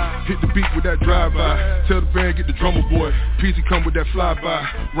live wire. Hit the beat with that drive-by. Tell the band, get the drummer boy. Peasy come with that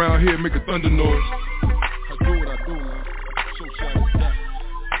fly-by. Round here, make a thunder noise. I do what I do, man. Show shot is that.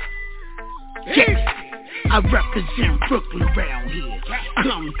 Yes. I represent Brooklyn around here.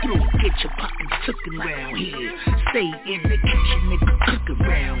 Come through, get your pockets cooking around here. Stay in the kitchen, nigga, cooking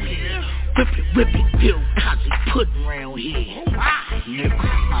around here. Whip it, Bill Cosby pudding around here.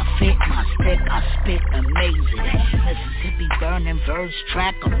 Nigga, my fit, my stick, I spit amazing. Mississippi burning verse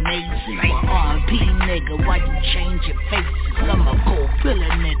track amazing. R&B nigga, why you change your faces? I'm a gorilla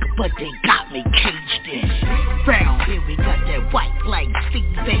nigga, but they got me caged in. Round here we got that white like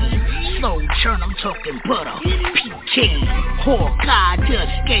Steve Vai. Slow churn, I'm talking butter. Pecan, Hawkeye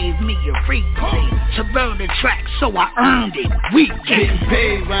just gave me a reason to burn the track, so I earned it. We getting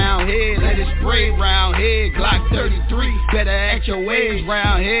paid round here, let it spray round here. Glock 33, better act your age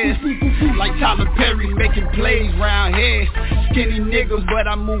round here. Like Tyler Perry making plays round here. Skinny niggas, but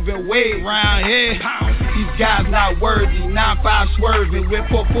I'm moving weight round here. These guys not worthy, 9-5 swerving, with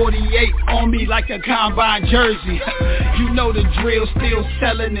 448 on me like a combine jersey. You know the drill, still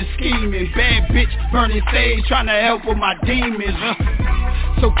selling and scheming. Bad bitch burning sage, trying to help with my demons.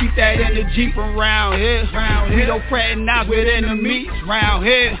 So keep that energy from round here. We don't fraternize with enemies round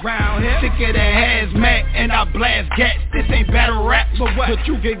here. Sick of the hazmat and I blast gas. This ain't battle rap, but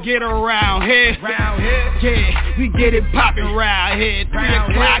you can get around here. Yeah, we get it poppin' round here. 3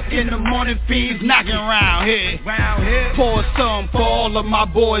 o'clock in the morning, fiends knocking round here. Pour some for all of my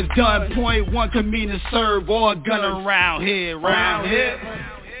boys done. .1 can mean to serve or a gun around here.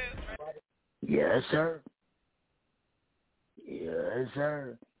 Yes, sir. Yes,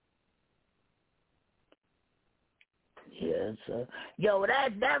 sir. Yes, sir. Yo,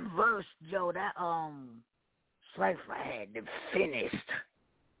 that verse, Joe, that Cypher had it finished.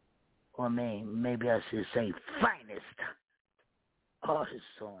 Or maybe I should say finest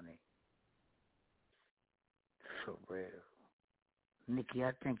artist on it. For real. Nikki,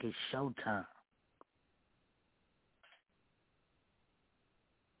 I think it's showtime.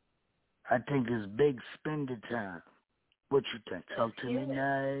 I think it's big spender time. What you think? Talk to me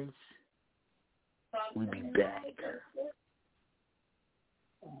nice. We be back.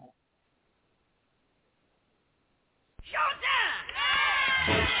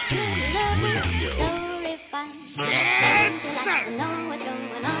 Radio. Yes, sir. Know what's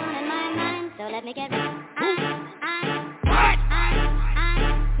going on in my mind, so let me get right.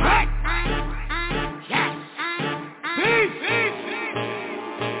 Yes. Peace.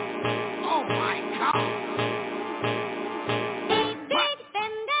 Oh my God.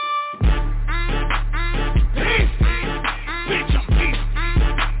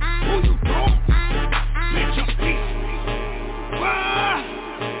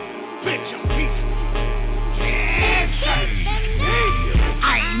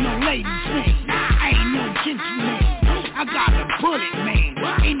 I got a bullet, man.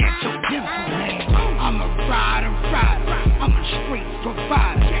 Ain't that so simple, man? I'm a rider. I'm a straight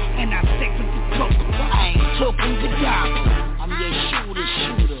provider. And I stick with the coke. I ain't talking to gobble. I'm your shooter.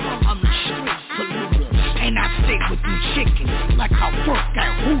 I'm the street polluter. And I stick with them chickens like I work at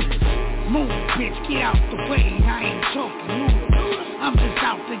Hooters. Move, bitch, get out the way. I ain't talking noodles. I'm just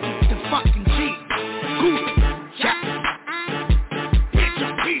out to get the fucking cheap. Good. Yeah. Bitch,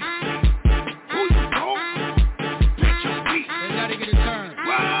 I'm peace.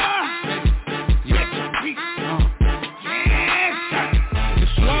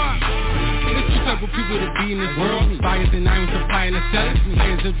 People to be in this world, buyers and irons supplying the sellers.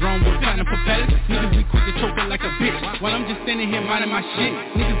 Players a drone with platinum propellers. Niggas be quick to choke it like a bitch, while I'm just standing here minding my shit.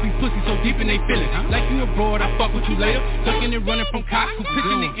 Niggas be pussy so deep in they feelings. Like you abroad, I fuck with you later. Ducking and running from cops who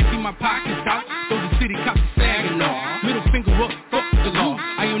pitching and empty my pockets out. Throw the city cops sagging off. Middle finger up, fuck the law.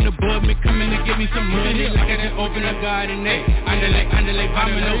 I am the bud, man, coming to give me some money. Like I just open a garden, Andale,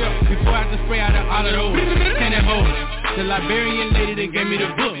 vomino. Before I just spray out of all of those. Can that hold? The Liberian lady that gave me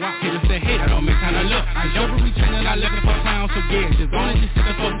the book. Killer said, hey, I don't make time to look. I jump every channel, I left it for pounds, so yeah, just only just sit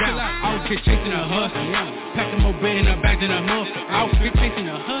the fuck down. I was here chasing a hustle, packing more bread in the bag than a muscle. I was here chasing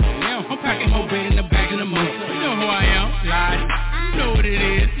a hustle, I'm packing more bread in the bag than a muscle. You know who I am, Lottie. You know what it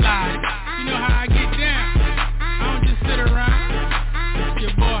is, Lottie. You know how I get down. I don't just sit around.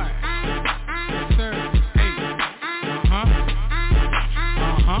 It's your boy. Yes, sir. Hey.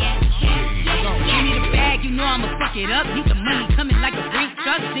 Give me the bag, you know I'ma fuck it up. Need the money coming like a brink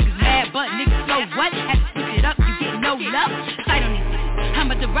truck. Niggas mad, but niggas so what? Had to switch it up, you get no love. Fight on these bitches, I'm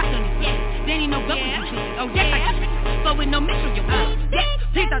about to rock on these bitches. There ain't no go with you bitches. Oh yes, I got bitches. Flow with no Mitchell, your boy. Yes,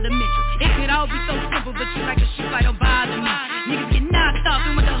 please out the Mitchell. It could all be so simple, but you like a shoe fight, don't bother me. Niggas get knocked off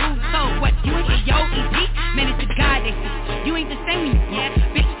and with the who's told. What, you ain't get your EP? Man, it's the guy they see. You ain't the same when you get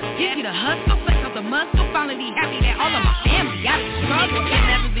bitch. Give me the hustle, flex off the muscle. Finally happy that all of my family got it struggle. You'd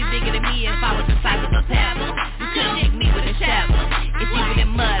never be bigger than me if I was the size of a pebble. You couldn't dig me with a shovel. It's deeper than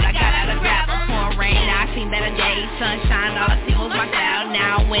mud, I got out of gravel. Pouring rain, I seen better days. Sunshine, all I see was my style.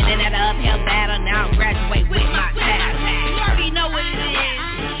 Now I'm winning at an uphill battle. Now I'm graduate with my title. You already know what it is.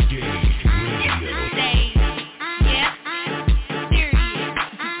 Stage. Yeah. Serious.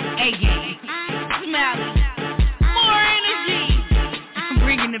 A-game. Smiley. More energy. I'm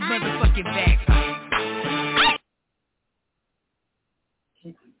bringing the motherfucking back.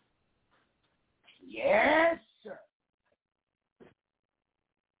 Yes, sir.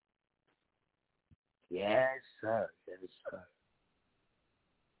 Yes, sir. Yes, sir.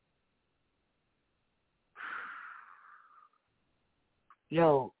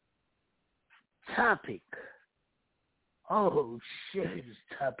 Yo, topic. Oh, shit, it's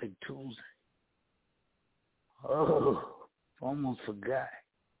Topic Tuesday. Oh, almost forgot.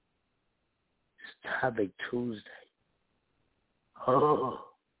 It's Topic Tuesday. Oh.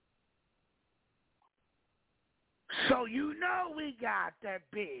 So you know we got that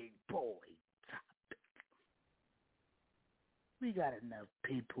big boy topic. We got enough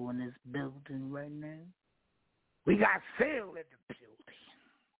people in this building right now. We got Phil in the building.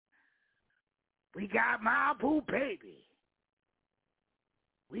 We got Mabu baby.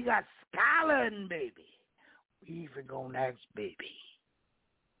 We got Skylar and baby. We even gonna ask baby.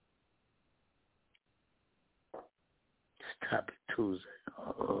 It's Topic Tuesday.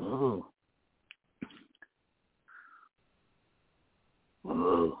 Oh.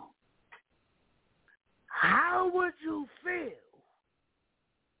 Oh. How would you feel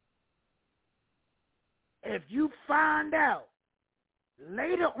if you find out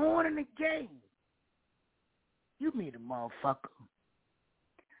later on in the game you meet a motherfucker?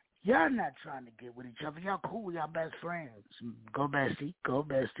 Y'all not trying to get with each other. Y'all cool. Y'all best friends. Go bestie. Go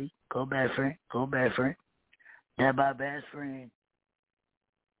bestie. Go best friend. Go best friend. That my best friend.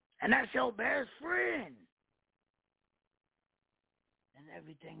 And that's your best friend. And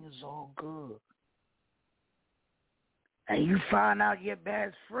everything is all good. And you find out your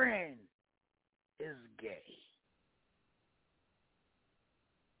best friend is gay.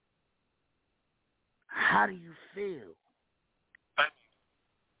 How do you feel?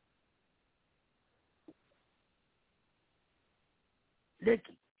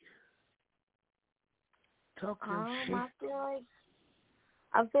 Nikki, talk your shit.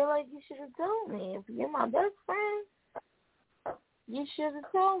 I feel like you should have told me. If you're my best friend, you should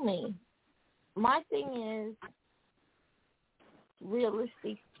have told me. My thing is,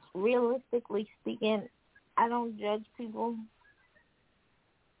 realistically speaking, I don't judge people.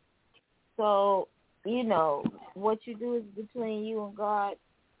 So, you know, what you do is between you and God.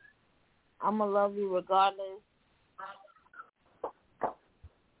 I'm going to love you regardless.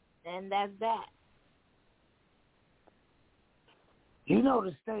 And that's that. You know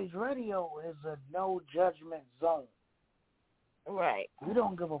the stage radio is a no judgment zone. Right. You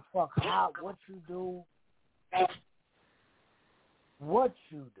don't give a fuck what you do,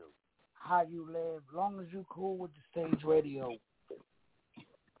 how you live. As long as you cool with the stage radio,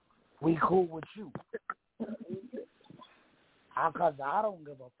 we cool with you. Because I don't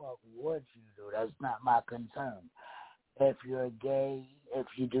give a fuck what you do. That's not my concern. If you're gay, if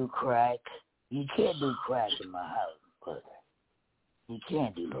you do crack, you can't do crack in my house, but you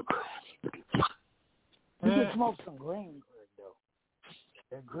can't do no crack. You can smoke some green crack, though.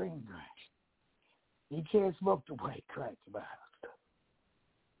 That green crack. You can't smoke the white crack in my house, though.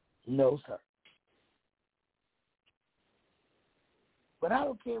 No, sir. But I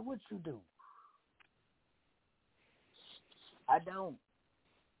don't care what you do. I don't.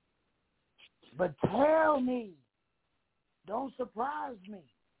 But tell me. Don't surprise me.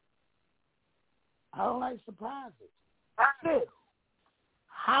 I don't like surprises. Phil,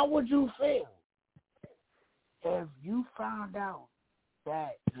 how would you feel if you found out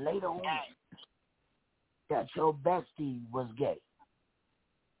that later on that your bestie was gay?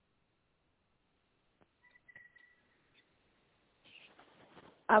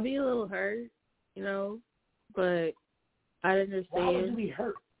 I'll be a little hurt, you know, but I understand. Why would you be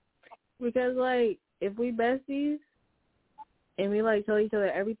hurt? Because, like, if we besties and we, like, tell each other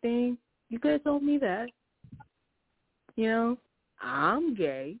everything, you could have told me that. You know, I'm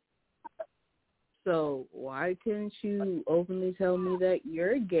gay. So why couldn't you openly tell me that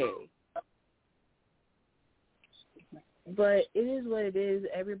you're gay? But it is what it is.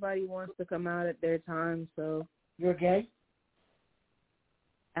 Everybody wants to come out at their time, so. You're gay?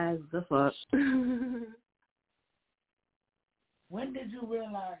 As the fuck. When did you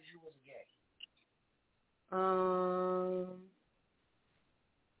realize you was gay?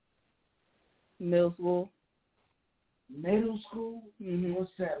 Middle school. Middle school? Mm-hmm.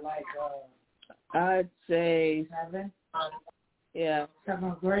 What's that, like, I'd say 7? Yeah.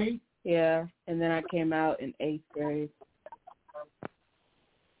 7th grade? Yeah, and then I came out in 8th grade.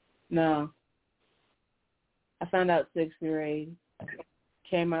 No. I found out 6th grade.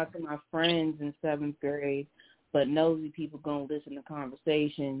 Came out to my friends in 7th grade, but nosy people gonna listen to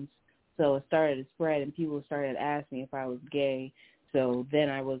conversations, so it started to spread, and people started asking if I was gay. So then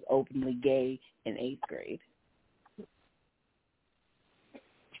I was openly gay in 8th grade.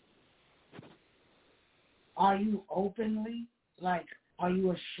 Are you openly? Like, are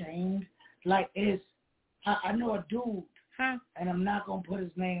you ashamed? Like, I know a dude, and I'm not going to put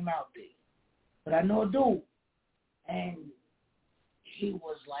his name out there, but I know a dude, and he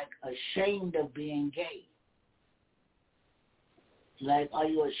was, like, ashamed of being gay. Like, are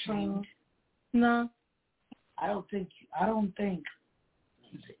you ashamed? No. I don't think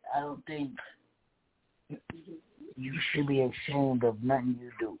you should be ashamed of nothing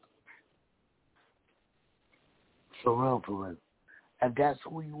you do. For real. If that's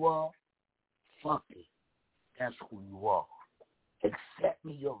who you are, fuck it. That's who you are. Accept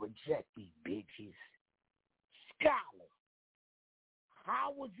me or reject me, bitches. Scholar,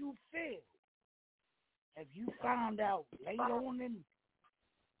 how would you feel if you found out later on in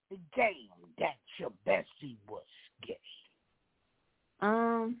the game that your bestie was gay?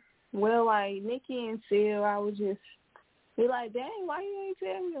 Well, like Nikki and Seal, I would just be like, dang, why you ain't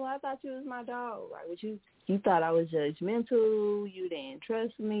tell me? Well, I thought you was my dog. Like, you thought I was judgmental. You didn't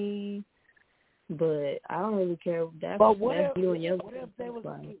trust me. But I don't really care. That's you and your. What if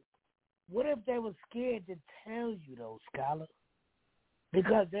they was scared to tell you though, Scholar?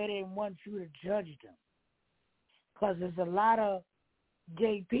 Because they didn't want you to judge them. Because there's a lot of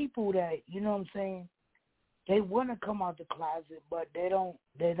gay people that, you know what I'm saying, they want to come out the closet, but they don't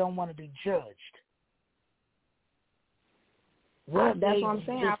want to be judged. That's what I'm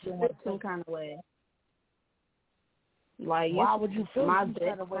saying. I feel some kind of way. Like, why would you feel some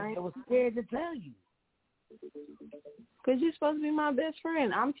kind of way? They were scared to tell you. Because you're supposed to be my best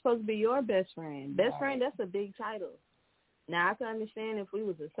friend. I'm supposed to be your best friend. Best friend, that's a big title. Now, I can understand if we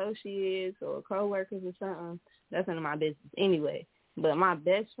was associates or co-workers or something. That's none of my business anyway. But my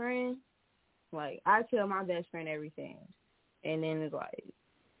best friend, like, I tell my best friend everything. And then it's like,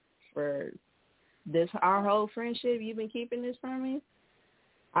 for our whole friendship, you've been keeping this from me?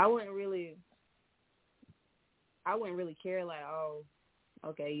 I wouldn't really care, like, oh,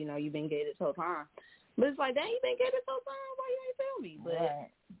 okay, you know, you've been gay this whole time. But it's like, dang, you been gay this whole time? Why you ain't tell me? But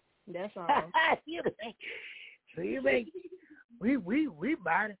that's all. So you make, we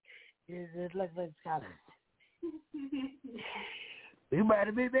might, it's like Scholar. We might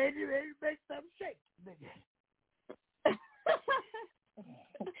have been ready to make some shake, nigga.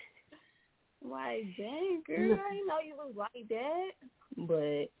 Like, dang, girl, I didn't know you was like that.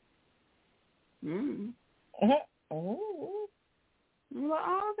 But, I'm like, oh,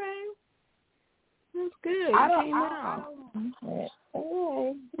 okay. That's good. I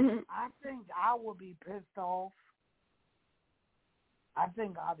think I will be pissed off. I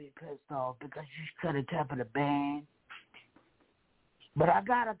think I'll be pissed off because you could have kept it a band. But I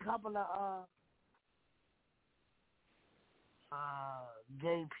got a couple of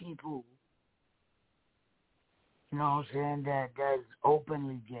gay people, you know what I'm saying, that's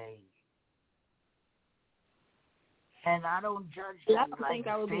openly gay. And I don't judge them. I think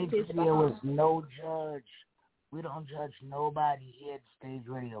I would be pissed There was off. no judge. We don't judge nobody here at Stage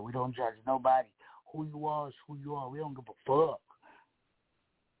Radio. We don't judge nobody. Who you are is who you are. We don't give a fuck.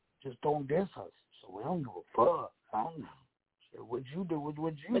 Just don't diss us. So we don't give a fuck. I don't know. So what you do, what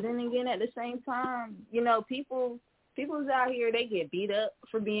you But then again, at the same time, you know, people's out here, they get beat up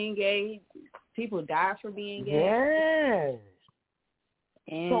for being gay. People die for being gay. Yes.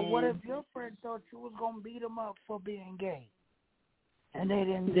 And so what if your friend thought you was going to beat them up for being gay? And they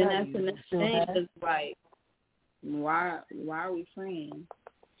didn't Then tell that's you. the next thing. It's like, why are we friends?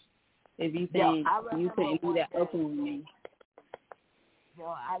 If you think you couldn't do that open with me. Yo,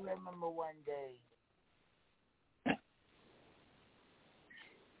 I remember one day.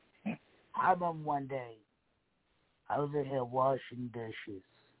 I was in here washing dishes.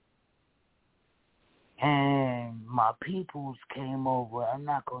 And my peoples came over. I'm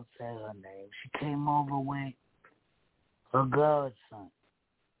not going to say her name. She came over with her godson.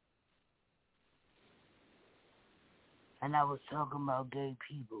 And I was talking about gay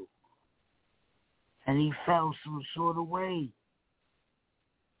people. And he felt some sort of way.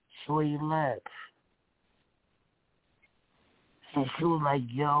 So he left. And she was like,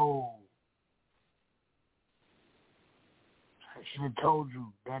 yo, I should have told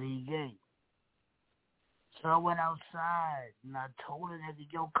you that he gay. So I went outside and I told her that,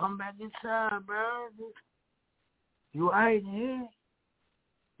 yo, come back inside, bro. You right here.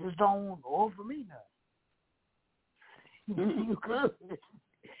 Just don't offer me nothing. You could.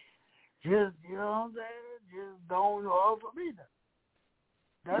 Just, you know what I'm saying? Just don't offer me nothing.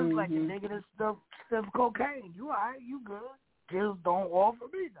 That's like a nigga that stuff cocaine. You all right, you good. Just don't offer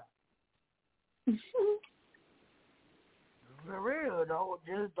me nothing. For real, though.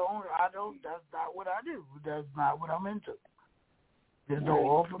 Just don't, that's not what I do. That's not what I'm into. Just don't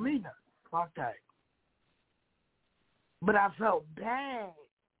offer me nothing. Fuck that. But I felt bad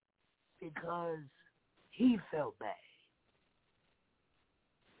because he felt bad.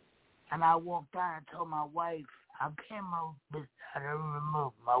 And I walked out and told my wife, I don't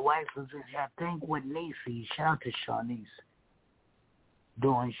remember. My wife was in, I think, with Niecy. Shout out to Shawnice.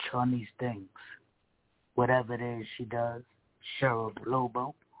 Doing Shawnice things. Whatever it is she does. Cheryl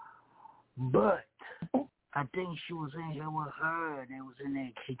Lobo. But I think she was in here with her and they was in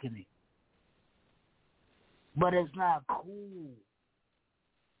there kicking it. But it's not cool.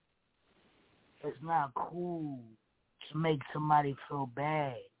 It's not cool to make somebody feel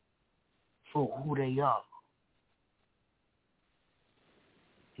bad for who they are.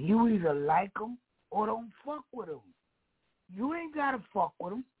 You either like them or don't fuck with them. You ain't gotta fuck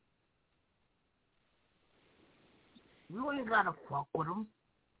with them. You ain't gotta fuck with them.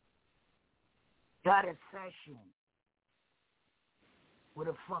 Got a session with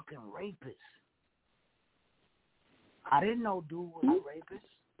a fucking rapist. I didn't know dude was a rapist.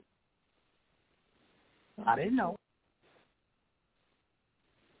 I didn't know.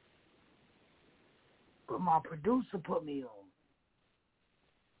 But my producer put me on.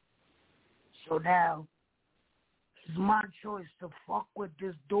 So now, it's my choice to fuck with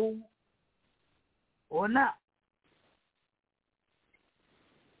this dude or not.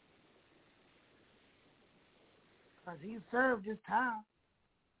 Because he served his time.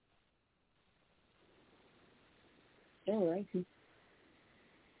 All right.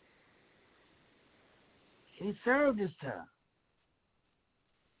 He served his time.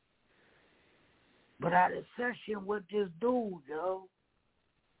 But I had a session with this dude, yo.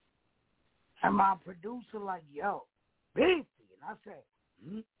 And my producer like, yo, Beastie. And I said,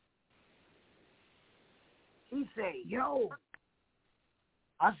 He said, yo.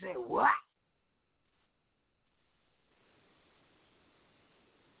 I said, what?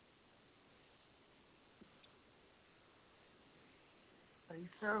 But he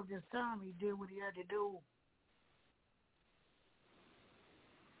served his time. He did what he had to do.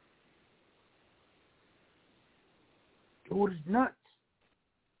 Dude is nuts.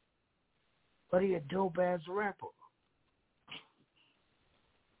 But he a dope-ass rapper.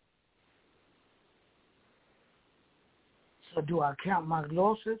 So do I count my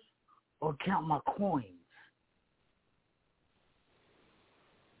losses or count my coins?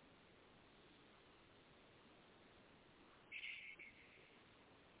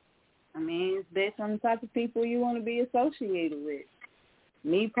 I mean, it's based on the type of people you want to be associated with.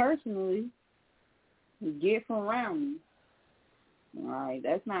 Me personally, get from around me. All right,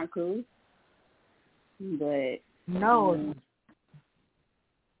 that's not cool. But no.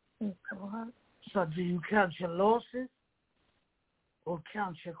 So do you count your losses or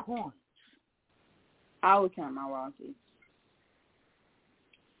count your coins? I would count my losses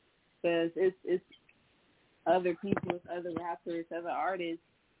because it's other people, it's other rappers, other artists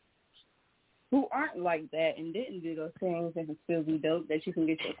who aren't like that and didn't do those things and can still be dope that you can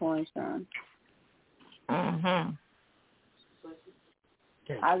get your coins from. Mm-hmm.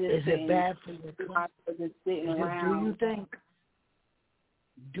 Is it bad for your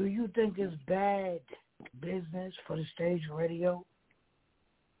Do you think it's bad business for the stage radio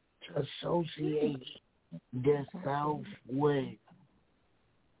to associate themselves with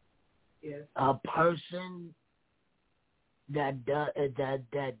a person that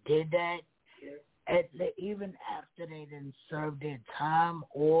did that, even after they didn't serve their time,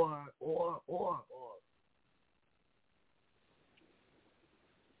 or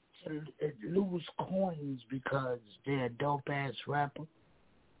to lose coins because they're a dope-ass rapper?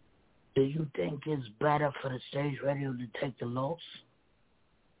 Do you think it's better for the stage radio to take the loss?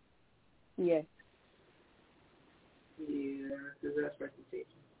 Yes. Yeah, because that's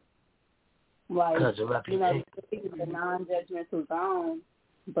reputation. Like, because of reputation. The non-judgmental zone.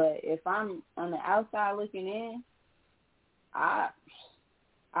 But if I'm on the outside looking in, I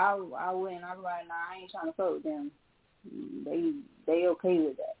wouldn't. I'd be like, nah, I ain't trying to fuck with them. They okay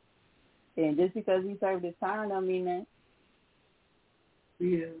with that. And just because he served his time don't mean that.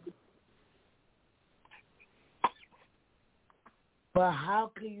 Yeah. But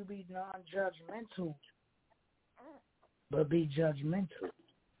how can you be non-judgmental but be judgmental?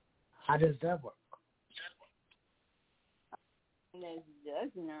 How does that work? That's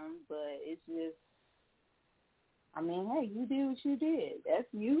judging them, but it's just, I mean, hey, you did what you did. That's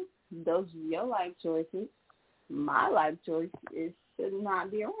you. Those are your life choices. My life choice is to not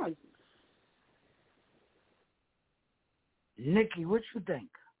be around you. Nikki, what you think?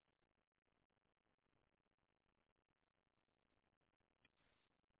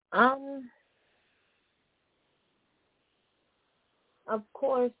 Of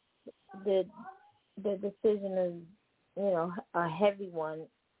course, the decision is, a heavy one.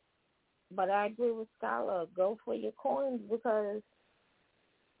 But I agree with Skylar. Go for your coins, because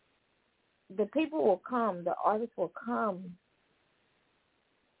the people will come, the artists will come.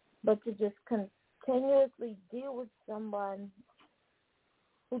 But to just continuously deal with someone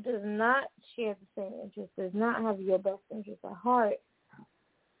who does not share the same interest, does not have your best interest at heart,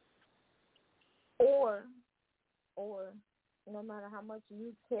 Or no matter how much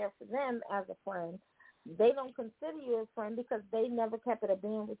you care for them as a friend, they don't consider you a friend because they never kept it a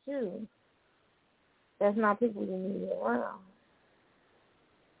band with you. That's not people you need around.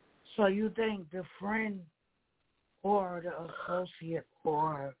 So you think the friend or the associate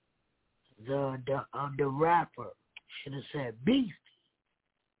or the rapper should have said Beastie,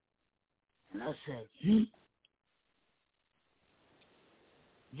 and I said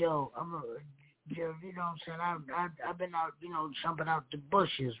Yo, you know what I'm saying? I've been out, jumping out the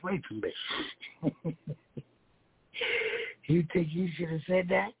bushes, raping bitches. You think you should have said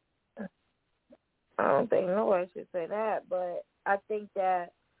that? I don't think nobody should say that, but I think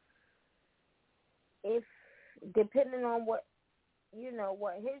that if, depending on what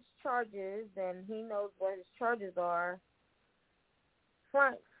his charges, and he knows what his charges are,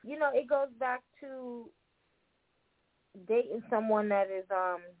 it goes back to dating someone that is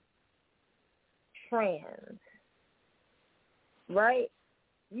trans, right?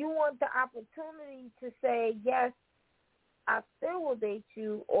 You want the opportunity to say, yes, I still will date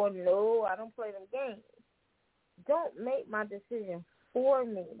you, or no, I don't play them games. Don't make my decision for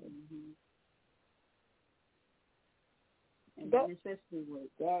me. And then especially with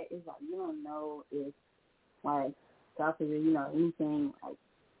that, it's like you don't know if, like, God forbid, anything, like,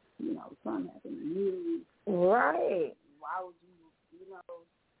 something happened to you. Right. Why would you,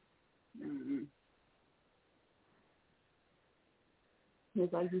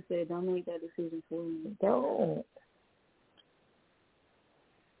 Just like you said, don't make that decision for me. Don't.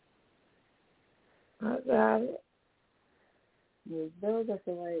 I got it. With those, I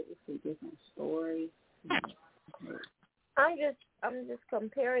feel like it's a different story. I'm just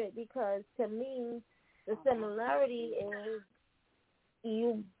comparing it because to me, the similarity is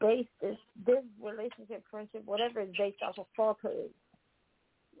you base this relationship, friendship, whatever, is based off of falsehood.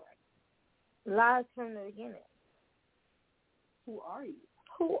 Lies from the beginning. Who are you?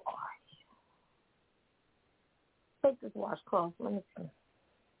 Take this washcloth. Let me see.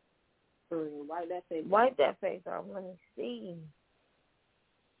 Wipe that face. Wipe that face off. Let me see.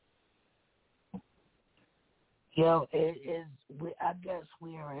 Yo, I guess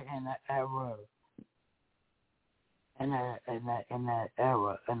we are in an era,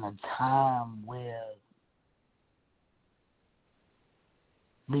 in a time where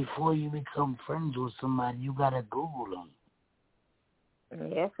before you become friends with somebody, you gotta Google them.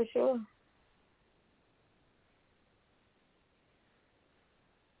 Yeah, for sure.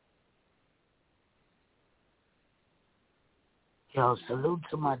 Yo, salute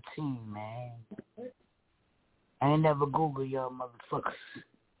to my team, man. I ain't never Google y'all motherfuckers.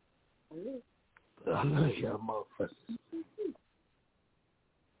 I love y'all motherfuckers.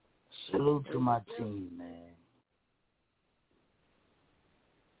 Salute to my team, man.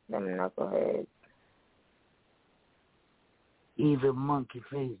 Them knuckleheads. Even monkey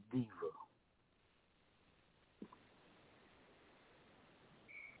face diva.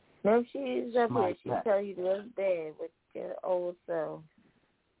 No, she's up here. She'll tell you to go to bed with your old self.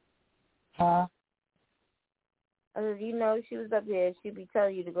 Huh? She was up here. She'd be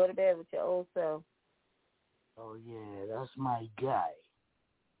telling you to go to bed with your old self. Oh, yeah, that's my guy.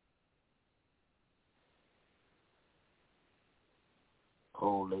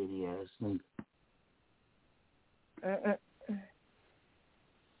 Old lady ass nigga.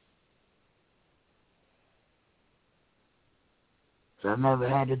 So I never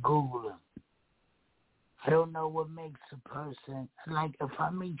had to Google him. I don't know what makes a person, like, if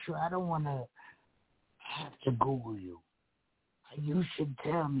I meet you, I don't want to have to Google you. You should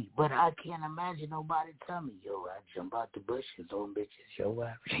tell me, but I can't imagine nobody tell me, yo, I jump out the bushes on bitches, yo,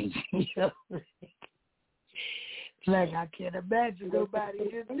 like, I can't imagine nobody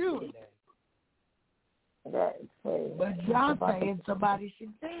just doing that. That's crazy. But y'all saying somebody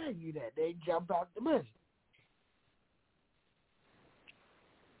should tell you that. They jump out the bushes.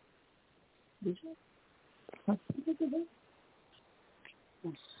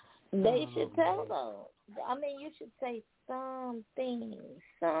 They should tell them. I mean, you should say something.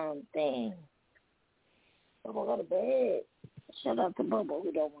 Bubba, go to bed. Shut up to Bubba.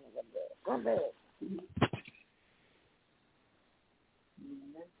 We don't want to go to bed. Go to bed.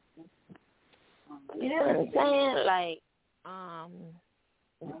 You know what I'm saying? Like,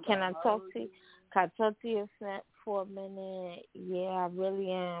 can I talk to you? Can I talk to you for a minute? Yeah, I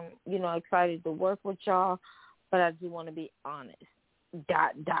really am, excited to work with y'all, but I do want to be honest. ...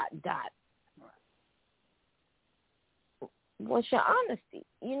 What's your honesty?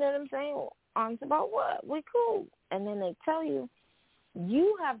 You know what I'm saying? Honest about what? We cool. And then they tell you,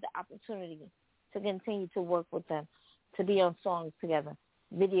 you have the opportunity to continue to work with them, to be on songs together.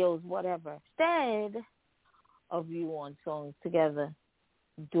 videos, whatever, instead of you on songs together,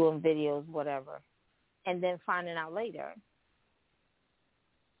 doing videos, whatever, and then finding out later.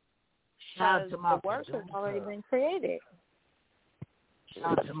 Shout out to my the work has already been created.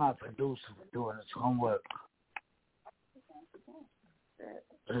 Shout out to my producer for doing his homework.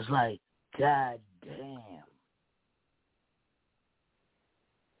 But it's like, God damn.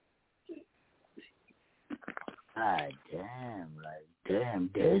 God damn, like, damn,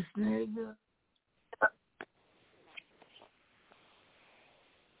 this nigga?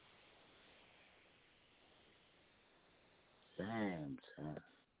 Damn, son.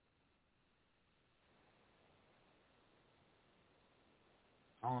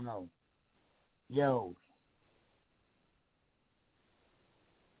 I don't know. Yo.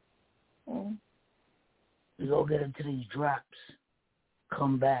 We go get into these drops.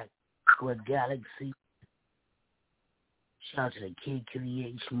 Come back with Galaxy. Shout out to the Kid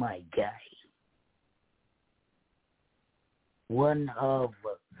QDH, my guy. One of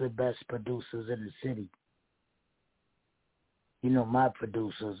the best producers in the city. You know, my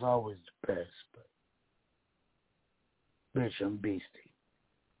producer is always the best, but bitch, I'm beastie.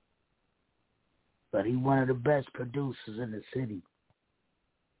 But he one of the best producers in the city.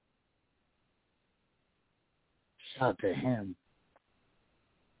 Shout out to him.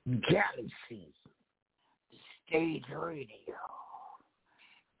 Galaxy. Stage Radio.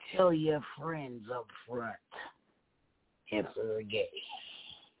 Tell your friends up front if they're gay.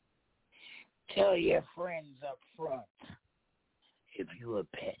 Tell your friends up front if you are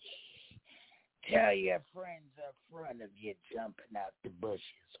petty. Tell your friends up front if you're jumping out the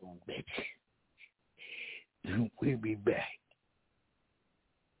bushes on bitches. We'll be back.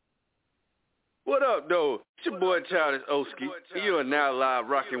 What up, though? It's your boy Childish Oski, and you are now live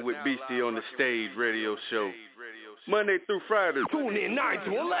rocking with Beastie on the Stage Radio Show. Monday through Friday. Tune in 9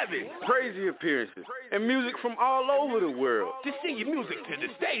 to 11. Crazy appearances and music from all over the world. Just send your music to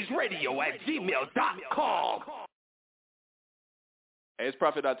thestageradio@gmail.com. Hey, it's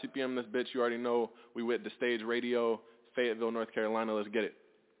Prophet.2PM, this bitch. You already know we with the Stage Radio, Fayetteville, North Carolina. Let's get it.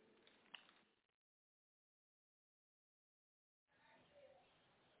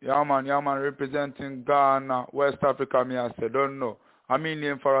 Yeah, man, representing Ghana, West Africa, me I say, don't know. I mean,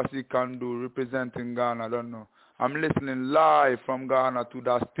 name for us he can do, representing Ghana, don't know. I'm listening live from Ghana to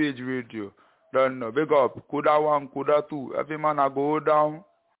the Stage Radio, don't know. Big up, Kuda 1, Kuda 2, every man I go down.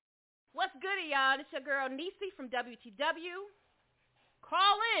 What's good, y'all? It's your girl, Nisi from WTW.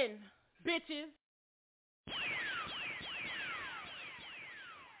 Call in, bitches.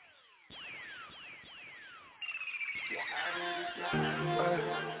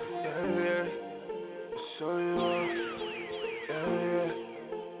 Show you off.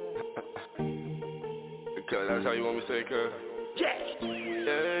 Cuz that's how you want me to say, cuz?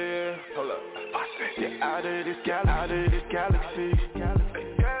 Yeah. Hold up. Yeah, out of this galaxy.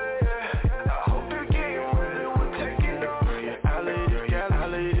 I hope you're getting ready, we're taking off. Yeah, out of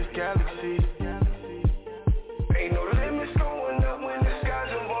this galaxy. Ain't no limits going up when the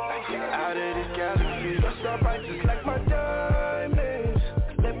sky's involved. Yeah, out of this galaxy. You're so bright just like my diamonds.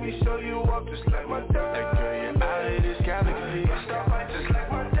 Let me show you off just like my diamonds. Out of this galaxy. You're so bright just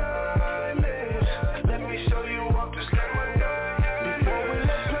like my diamonds. Let me show you off just like my diamonds. Before we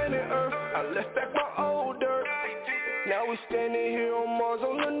left planet Earth, I left back my old dirt. Now we standing here on Mars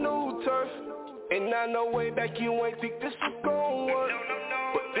on the new turf. And I know way back you ain't think this was gon' work.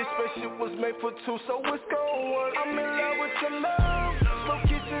 But this spaceship was made for two, so it's gon' work. I'm in love with your love, slow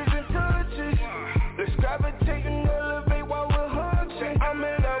kisses and touches. Let's gravitate and elevate while we're hunching. I'm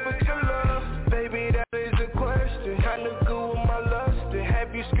in love with your love, baby, that is a question. Kinda good with my lust and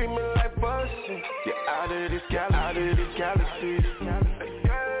have you screaming like bustin'. You're out of this galaxy. I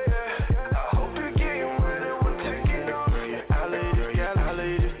hope you're getting ready, we're taking off. Yeah, out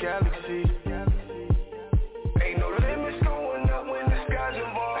of this galaxy. Ain't no limits going up when the sky's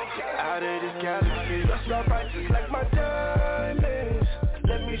involved. Yeah, out of this galaxy. You're so bright just like my diamonds.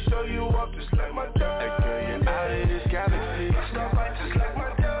 Let me show you off just like my diamonds. You're out of this galaxy. You're so bright just like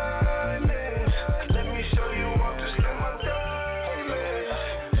my diamonds. Let me show you off just like my diamonds.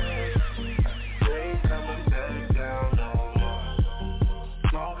 They ain't coming back down no more.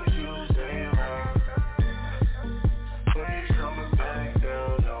 Long as you stay around. They ain't coming back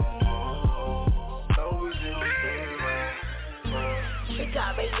down no more. Long as you stay around. She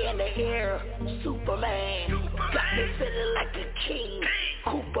got me in the air, Superman. Got me feeling like a king,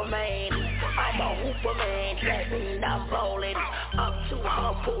 Hooperman. I'm a Hooperman, that mean I'm rolling. Up to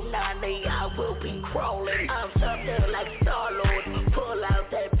her punani, I will be crawling. I'm something like Star-Lord, pull out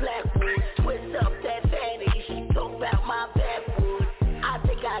that black wood, twist up that fanny. She talk about my backwood. I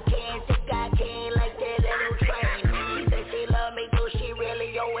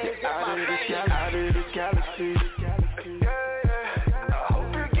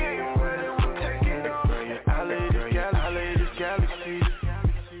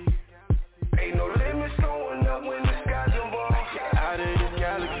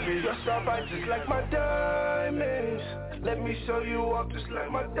starbright just like my diamonds. Let me show you off just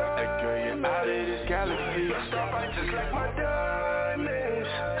like my diamonds. Hey girl, you're out of this galaxy. You're starbright just like my diamonds.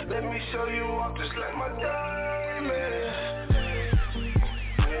 Let me show you off just like my diamonds.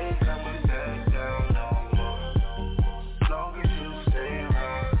 We ain't coming back down no more. Long as you stay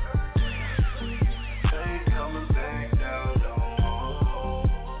around. We ain't coming back down no more.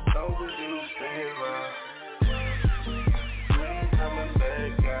 Long as you stay around. We ain't coming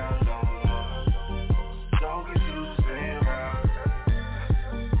back down no more. Long as you stay around.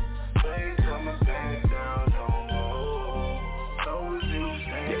 We ain't coming back down no more. Long as you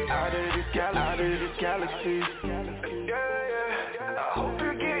stay around. Out of this galaxy. Yeah. I hope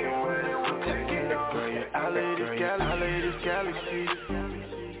you're getting ready. We're taking off. Out of this galaxy.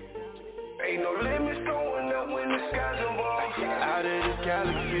 Ain't no limits going up when the sky's involved. Out of this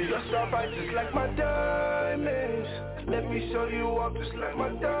galaxy. You're starbright just like my diamonds. Let me show you off just like my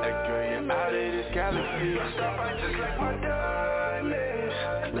diamonds. Hey girl, you're out of this galaxy. You're starbright just like my diamonds.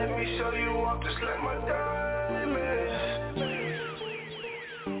 Let me show you off just like my diamonds.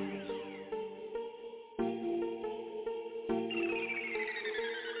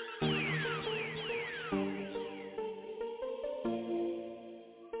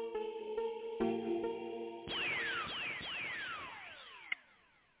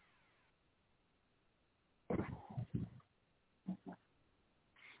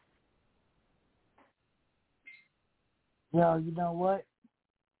 Yo, you know what?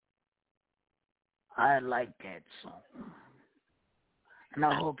 I like that song. And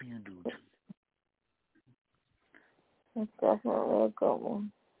I hope you do too. It's definitely a good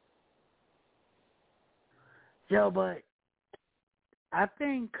one. Yo, but I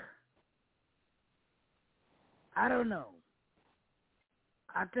don't know.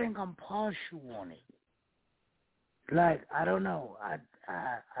 I think I'm partial on it. Like, I don't know. I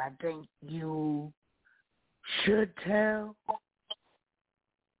think you should tell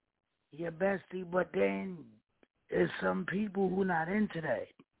your bestie, but then there's some people who not into that.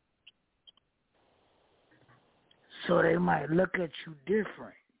 So they might look at you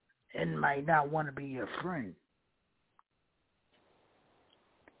different and might not want to be your friend.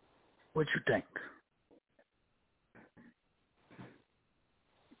 What you think?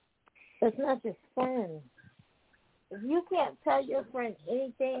 It's not just friends. If you can't tell your friend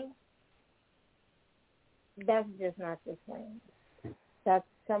anything, that's just not your friend. That's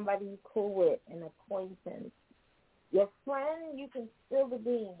somebody you cool with, an acquaintance. Your friend, you can spill the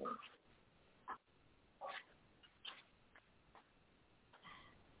beans.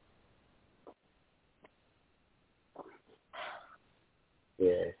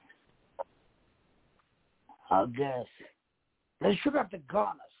 Yes. I guess. Let's shoot up the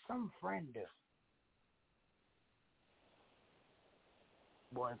Ghana. Some friend there.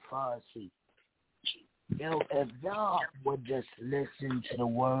 Boy, Farsi. Yo, if y'all would just listen to the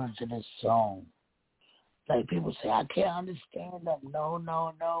words of the song. Like people say, I can't understand them. No,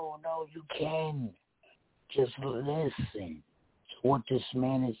 you can. Just listen to what this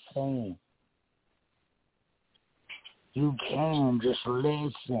man is saying. You can just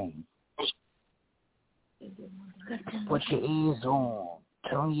listen. Put your ears on.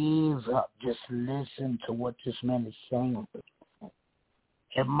 Turn your ears up. Just listen to what this man is saying.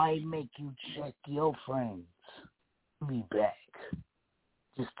 It might make you check your friends. Be back.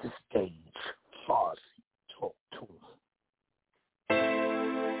 Just the stage. Farsi. Talk to him.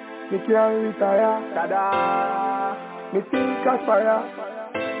 Me can't retire. Tada. Me think I fire.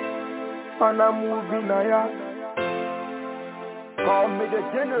 And I'm moving higher. Call me the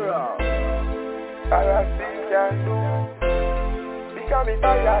general. I still can do. Because me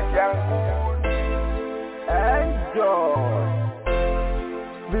fire can do. Enjoy.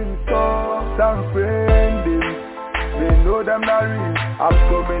 Been some friendly. They know them not real. I'm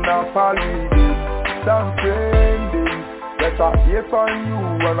coming up all with it. Some friendly. Yes, I hear from you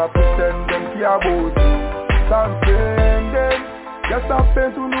and I pretend them care about you. Some friendly. Yes, I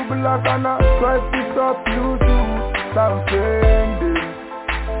pay to no black and I try to stop you too. Some friendly.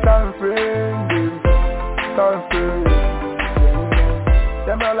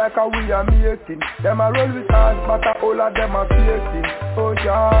 Them are like how we are making. Them are roll with us, but all of them are faking. Oh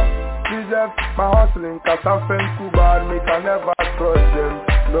yeah, deserve my hustling, cause some friends too bad, me can never trust them.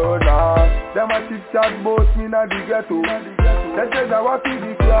 No, nah, them are chit chat both me na the ghetto. They say that what in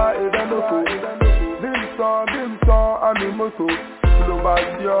the car, even no. Bim song, and me moto. Slow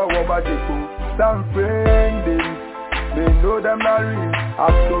back your wabajeko. Some friends, they know them not real.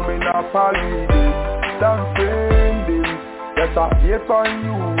 After me na fall with it. Some friends, yes, I hear from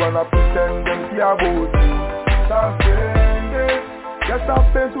you and I pretend them care about you. Some friends, Just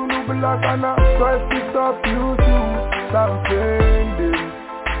happen to know black and I try to stop you too. Stand friending,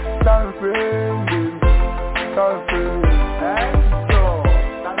 stand friending, stand friending.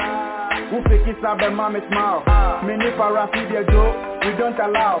 Who pick it up and mom it mouth? Many parasi they joke, we don't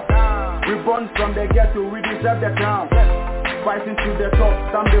allow. We born from the ghetto, we deserve the crown. Fighting to the top,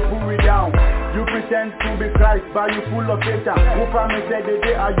 some they pull me down. You pretend to be Christ, but you full of Satan. Who promise said the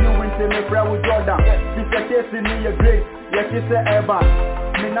day are you into me prayer with Jordan? She said tasting me your grace, yeah she said Evan.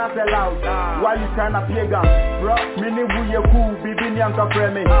 Me not allowed, why you tryna play gun? Bro, me ni wu ye cool, bibi ni anka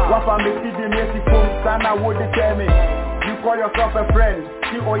frame. Wafa me see the messy phone, sana would tell me. You call yourself a friend,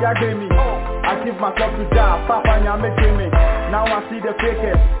 see oya gave me. I give myself to job, papa nyame gave me. Now I see the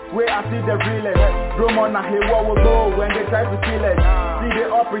fakers, where I see the realest. Roman I hear what will go when they try to kill it. See they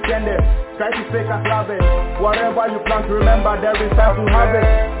all pretenders, try to fake us love it. Whatever you plan to remember, there is time to have it.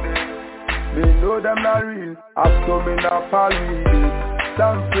 Me know them not real, after me not fall with it.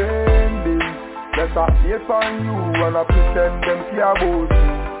 Stand friending, let us hate on you and I pretend them care about you.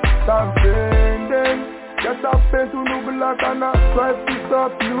 Stand friending, just happen to know black and I try to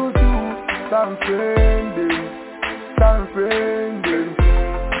stop you too. Stand friending, stand friending,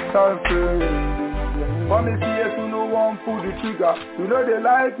 stand friending. Mommy see you to no one pull the trigger. You know they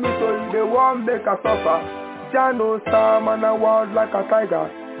like me so you they want make a suffer. Jano star man I wild like a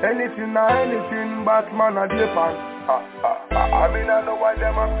tiger. Anything or anything Batman a day pan. I mean I know why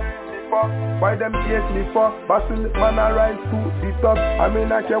them a praise me for, why them hate me for. Battle man I rise to the top. I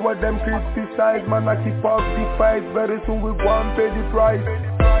mean I care what them criticize. Man I keep up the fight. Very soon we go and pay the price.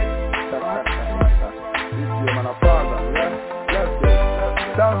 This year man a father, yeah.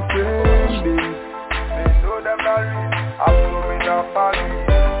 Stand friendly. They know them not real. After me not falling.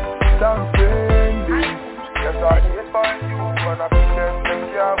 Stand friendly. Yes I hate for you and I pretend them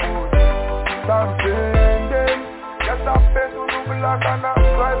care about you. Stand friendly. Yes I pay to do black and I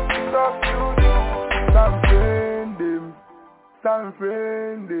try to stop you too. Stand friendly. Stand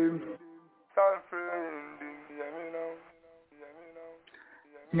friendly. Stand friendly. Yeah me now.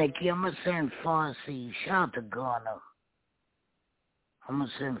 Nikki, I'ma send Farsi. Shout out to Ghana. I'ma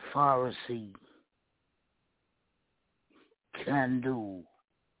send Farsi. Can do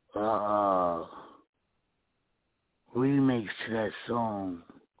remix to that song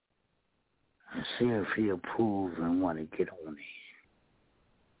and see if he approves and want to get on it.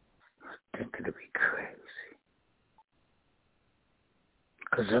 I think it'll be crazy.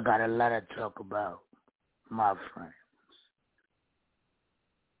 Cause I got a lot to talk about, my friend.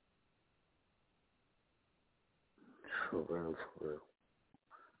 For real, for real.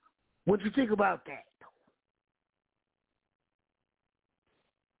 What you think about that?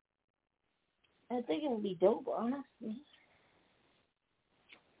 I think it would be dope, honestly.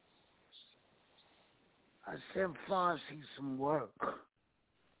 I sent Farsi some work,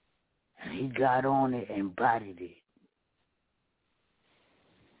 and he got on it and bodied it.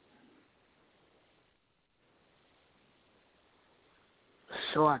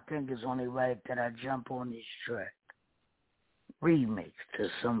 So I think it's only right that I jump on this track. Remix to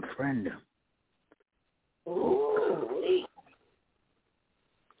some friend of him. Ooh.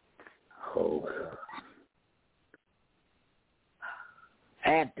 Oh, God.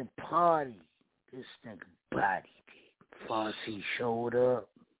 At the party, this nigga bodied it. Farsi showed up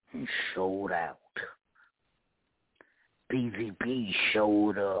and showed out. BVP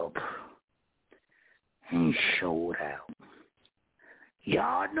showed up and showed out.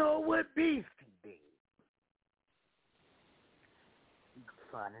 Y'all know what Beastie did. You can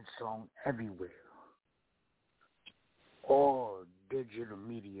find this song everywhere. All digital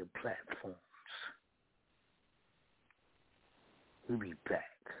media platforms. We'll be back.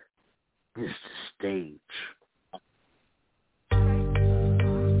 This is the stage.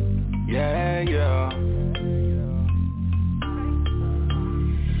 Yeah, yeah.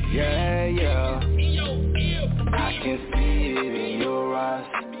 Yeah, yeah. I can see it in your eyes.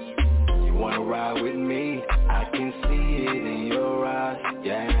 You wanna ride with me? I can see it in your eyes.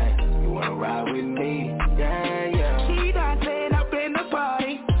 Yeah, you wanna ride with me? Yeah, yeah. She dancing up in the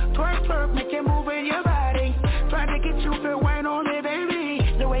party. Twerk, twerk, make you move in your body. Try to get you to wine on me,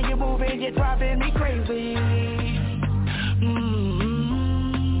 baby. The way you move it, you're driving me crazy.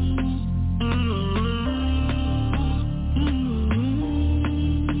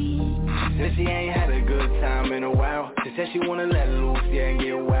 Said she ain't had a good time in a while. She said she wanna let loose, yeah, and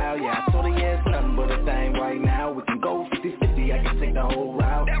get wild. Yeah, I told her, yeah, it's nothing but a thing right now. We can go 50-50, I can take the whole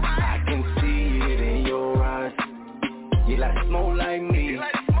route. I can see it in your eyes. You like to smoke like me.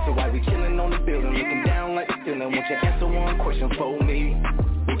 So why we chillin' on the building, looking down like the ceiling? Won't you answer one question for me?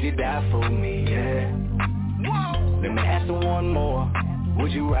 Would you die for me, yeah? Let me ask her one more.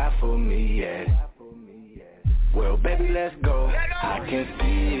 Would you ride for me, yeah? Well, baby, let's go. I can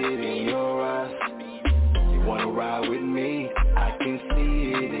see it in your eyes. You wanna ride with me? I can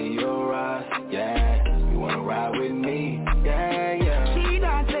see it in your eyes, yeah. You wanna ride with me? Yeah, yeah. She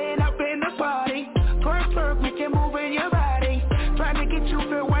dancing up in the party. Twerk, make you move in your body. Trying to get you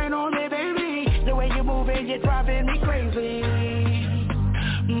to wine on me, baby. The way you move it, you're driving me crazy.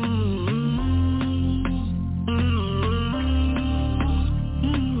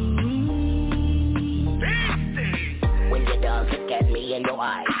 When you dance, look at me in your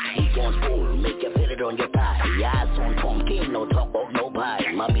eyes. Heat on spool, make you feel it on your thigh. Your eyes on pumpkin, no talk about no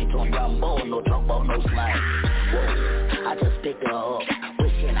pie. My beat on Rambo, no talk about no slide. Whoa, I just picked her up,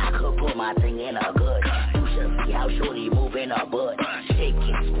 wishing I could put my thing in her good. You should see how shorty moving her butt.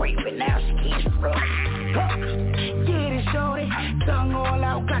 Shaking, scraping, now she can't scrub. Get it, shorty, tongue all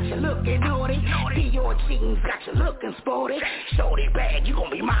out, got you looking naughty. See your jeans, got you looking sporty. Shorty bag, you gon'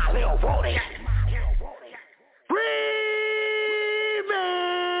 be my little Brody.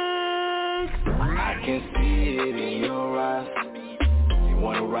 I can see it in your eyes. You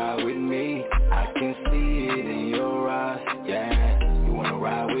wanna ride with me? I can see it in your eyes, yeah. You wanna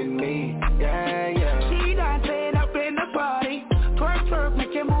ride with me? Yeah, yeah. She dancing up in the party. Twerk,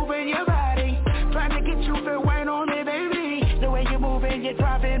 make you move in your body. Trying to get you to wine on me, baby. The way you move it, you're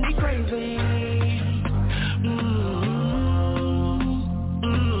driving me crazy.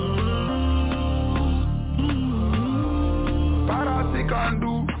 Parati can do.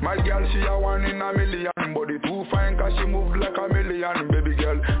 My girl, she a one in a million. Body too fine cause she move like a million. Baby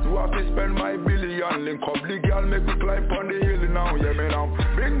girl, you have to spend my billion. Link up the girl, make me climb on the hill now. Yeah, me now.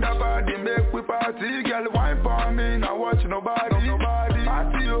 Bring the body, make we party. Girl, wine for me, now watch nobody.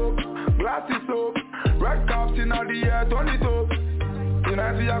 Party up, glasses up. Red caps in the air, turn it up.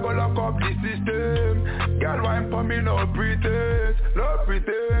 Tonight we are gonna lock up the system. Girl, wine for me, no pretense,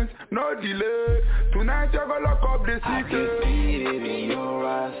 no delay. Tonight you're gonna lock up the system. I can see it in your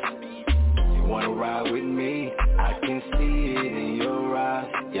eyes. You wanna ride with me? I can see it in your eyes,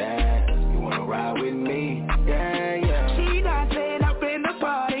 yeah. You wanna ride with me? Yeah, yeah. She dancing up in the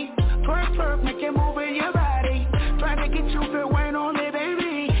party. Twerk, make you move in your body. Trying to get you to wine on me,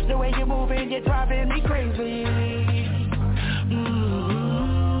 baby. The way you move it, you're driving me crazy.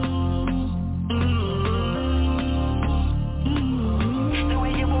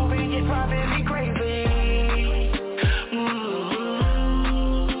 Driving me crazy.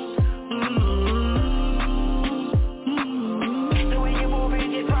 The way you move it,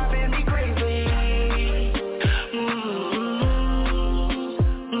 you're driving me crazy.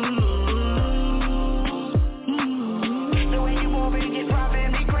 The way you move it, you're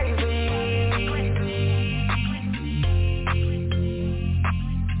driving me crazy.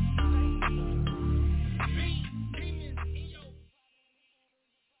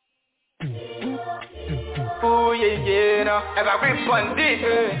 Ooh, yeah, no. As I grip on this,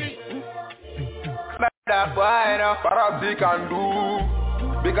 that boy, no. Parati can do.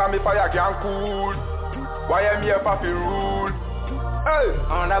 Because me fire can cool. Why am here papi rule? Hey,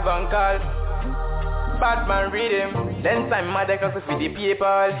 on a bankal. Batman read him. Then time mother cause for the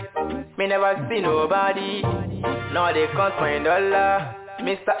people. Me never see nobody. Now they can't find dollar.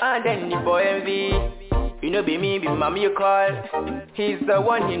 Mr. Anden the boy MV. You know be me, be mommy you call. He's the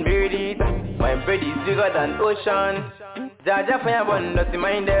one in Birdie. My bread is bigger than ocean. Jaja fire one, not to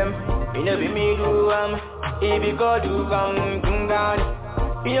mind them. You know be me do if you go do kungani.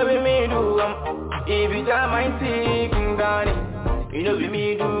 You know be me do if you jam my tea kungani. You know be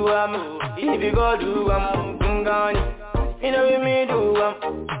me do if you go do kungani. You know be me do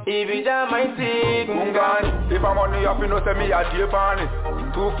if you jam my tea kungani. If I'm money up, you know say me a J-Pani.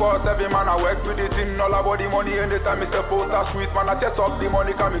 247 man, I work with the thing. All about the money anytime it's a post a sweet man. I test up the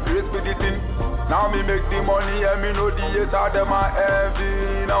money, can me grace with the thing. Now me make the money and me know the hater them are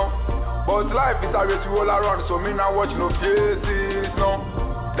heavy now. But life is a race we all around, so me not watch no faces no.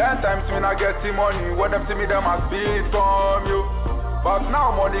 Then times when I get the money, when them see me them must be from you. But now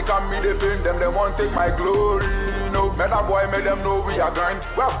money can me they pain them won't take my glory no. Meta boy make them know we are grind.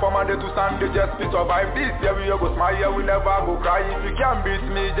 We have come and they to stand, they just to survive. This year we go smile, yeah, we never go cry. If you can't beat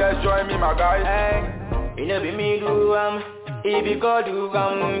me, just join me my guy. Hey, you know be me do if you go do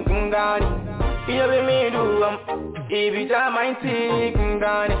kungani. You know be me do if you jam my tea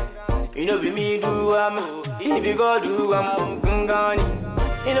kungani. You know be me do if you go do kungani.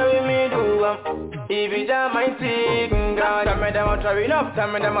 You know be me do if you jam my tea kungani. Time them a try enough,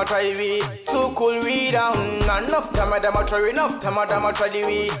 time them a try we. Too cool we down, enough time them a try enough, time them a try the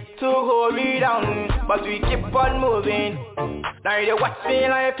we. Too hold we down, but we keep on moving. Now they watch me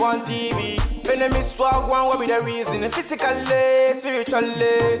live on TV. Enemies swag one, what be the reason? Physically,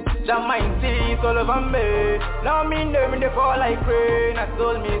 spiritually, the mind sees all over me. Now me name they fall like rain. I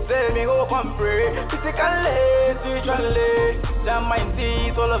told me, say me hope and pray. Physically, spiritually, the mind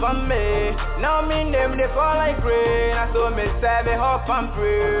sees all over me. Now me name they fall like rain. I told me, say me hope and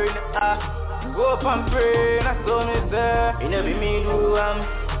pray. Hope and pray. I told me, say, you know be me do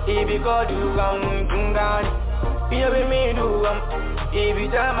if you go do kungani. You know be me do if you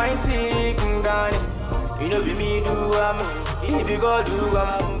tell my sick kungani. You know be me do if you go do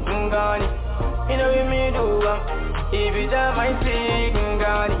kungani. You know be me do if you tell my sick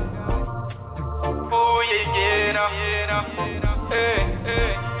kungani. Oh yeah, hey,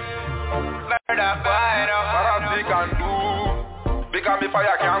 murder fire. What else we can do? Because me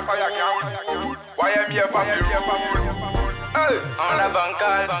fire can. Why am here for you? Hey, on the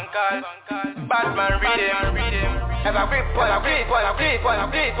bankal. Batman read him. Have a grip,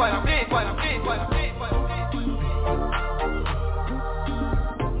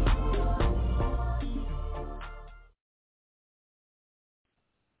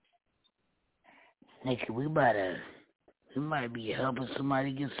 Nikki, we might be helping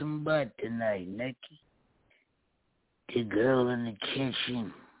somebody get some butt tonight, Nikki. The girl in the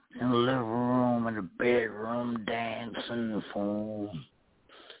kitchen, in the living room, in the bedroom, dancing the phone.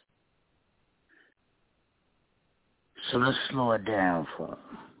 So let's slow it down for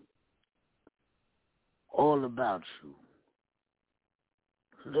him. All about you.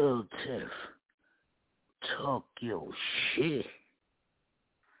 Lil Tiff, talk your shit.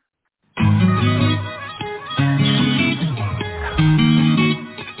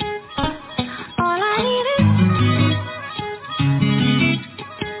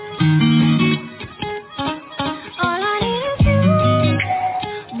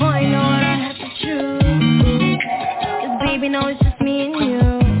 Baby, no, it's just me and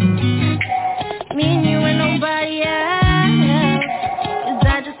you and nobody else. 'Cause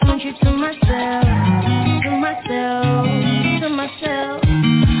I just want you to myself.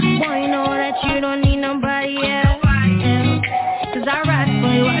 Boy, you know that you don't need nobody else. 'Cause I ride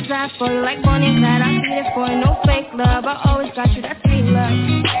for you, I drive for you like Bonnie and Clyde. I be there for you, no fake love. I always got you, that's sweet love.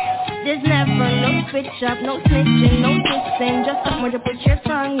 There's never no switch up, no snitching, no kissing. Just somewhere to put your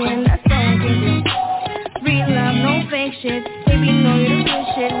tongue in, that's all I give you. Real love, no fake shit. Baby, know you the real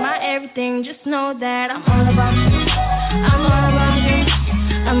shit. My everything, just know that I'm all about you. I'm all about you.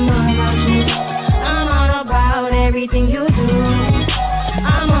 I'm all about you. I'm all about everything you do.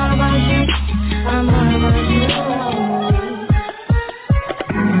 I'm all about you. I'm all about you.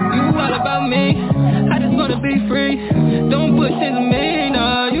 You all about me. I just wanna be free. Don't push into me,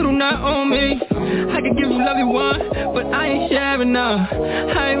 no. You do not own me. I can give you love you want, but I ain't sharing now.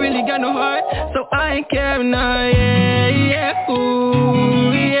 I ain't really got no heart, so I ain't caring now. Yeah,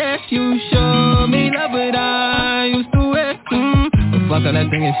 ooh, yeah. You show me love, but I used to it. But fuck all that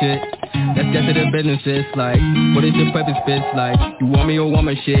singing shit. Let's get to the businesses, like, what is your purpose, bitch, like? You want me or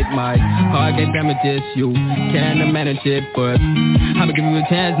woman shit, my heart get damages, you can't manage it, but I'ma give you a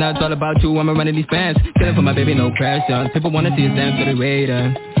chance, now it's all about you, I'ma running these fans, killing for my baby, no pressure, people wanna see us dance to the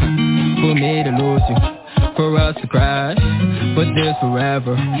radar, for me to lose you, for us to crash, but this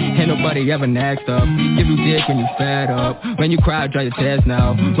forever, ain't nobody ever next up, give you dick when you fed up, when you cry, dry your tears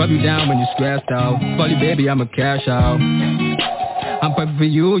now, rub you down when you stressed out, call you baby, I'ma cash out. I'm perfect for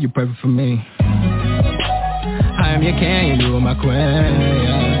you, you're perfect for me. I am your king, you are my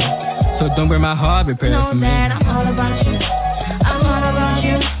queen. So don't break my heart, be perfect for me. Know that I'm all about you. I'm all about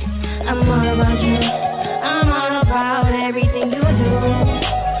you. I'm all about you. I'm all about everything you do.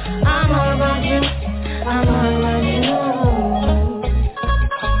 I'm all about you. I'm all about you.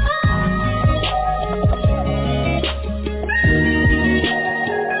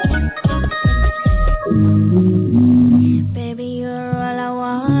 Baby, you're all I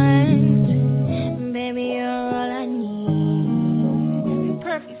want. Baby, you're all I need. We're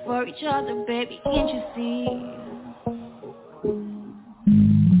perfect for each other, baby, can't you see?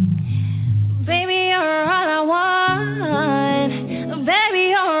 Baby, you're all I want. Baby,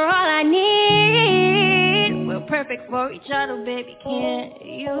 you're all I need. We're perfect for each other, baby, can't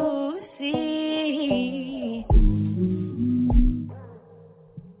you see?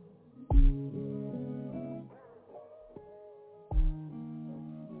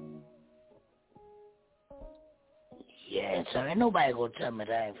 Yeah, so ain't nobody gonna tell me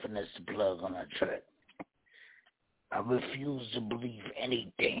that I ain't finesse the plug on that track. I refuse to believe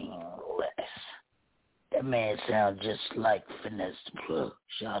anything less. That man sounds just like Finesse the Plug.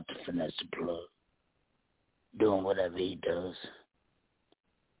 Shout out to Finesse the Plug. Doing whatever he does.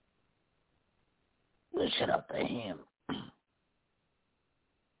 But shout out to him.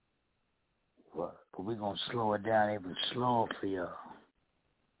 But we're going to slow it down even slower for y'all.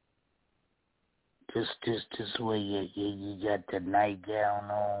 This way you got the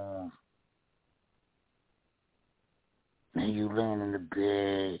nightgown on. And you laying in the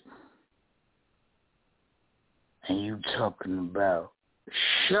bed. And you talking about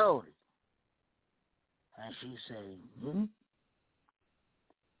Shorty. And she say,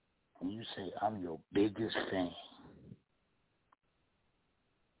 And you say, I'm your biggest fan.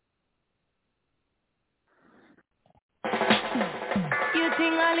 You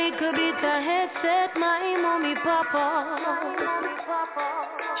think a little bit of headset, my mommy papa.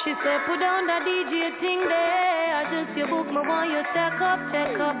 She said, put down the DJ thing there. I just your book, my boy, you take up.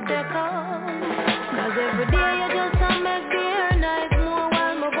 Cause every day you just make beer night more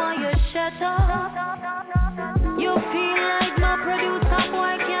while my boy, you shut up. You feel like no producer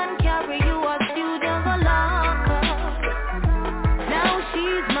boy can carry you a studio go lock up. Now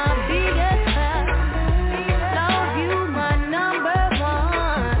she's my biggest fan. Love you, my number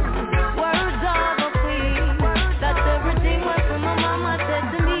one. Words of a queen. That's everything what my mama said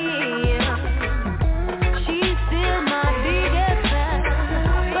to me. She's still my biggest fan.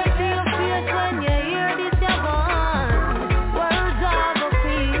 But see your face when you hear this your one. Words of a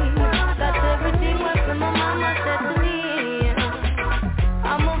queen. That's everything what my mama said to me.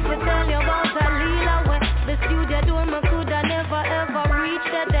 I'm up to tell you about a Lila way. The studio door me coulda never ever reach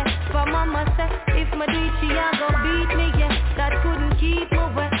there. For mama said if my do it she a go beat me, yeah. That couldn't keep me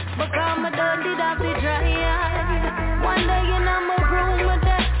away. Because my dog did have to dry eye. One day in my room with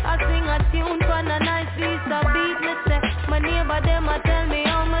there, I sing a tune for a nice piece of beat me say. My neighbor them a tell me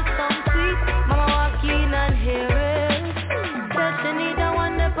how my song sweet. Mama walk in and hear it. Said she need a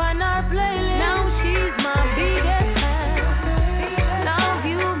one up on her playlist. Now she's my biggest fan. Love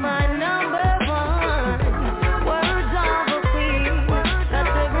you, my number one. Words of a queen.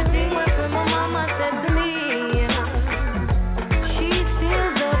 That's everything what my mama said to me. She's still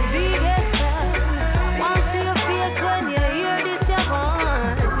the biggest fan. Want see your face when you hear this your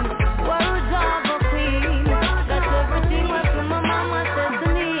one. Words of a queen. That's everything what my mama said to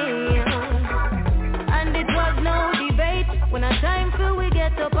me. And it was no debate when a time for we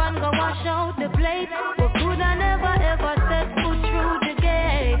get up and go wash out the plate. We coulda never ever set foot through the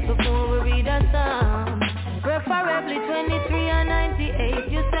gate before we read a psalm. Preferably 23 and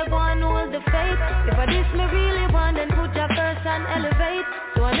 98. You say go and hold the faith. If I this me really want, then put your curse and elevate.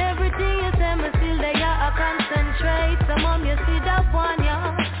 So on everything you say, me still there, I concentrate. So mom, you see that one,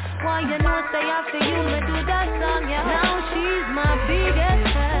 yeah. Why you know say after you, me do that song, yeah. Now she's my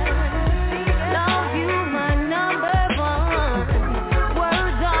biggest fan. Love you, my number one.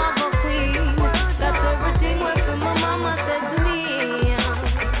 Words of a queen. That's everything what my mama said to me.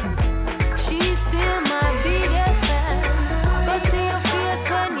 She's still my biggest fan. Go see your face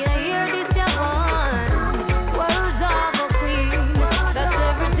when you hear this your one. Words of a queen. That's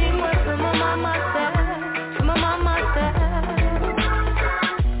everything what my mama said. My mama said.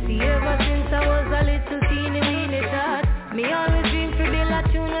 See, ever since I was a little teeny weeny tot, me always dream to build a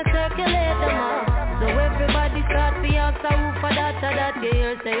tune and circulate them all. So everybody start to ask who for that or that. You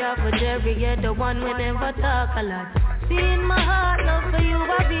hear say you're for Jerry, you're the one we never talk a lot. See in my heart, love for you,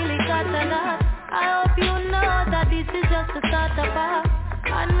 I really got a lot. I hope you know that this is just the start of us.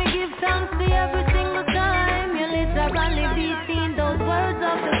 And me give thanks to every single time you literally be seen those words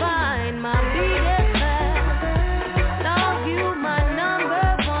of divine. My biggest fan. Love you, my number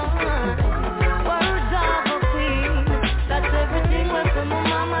one. Words of a queen. That's everything what my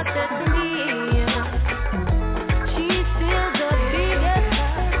mama said to me. She's still the biggest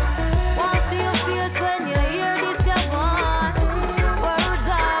fan. Want see your face when you hear this your one. Words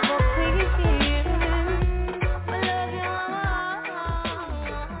of a queen. I love you, mama.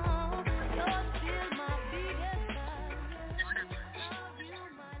 You're still my biggest fan.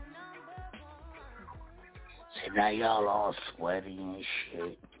 See, now y'all all sweaty and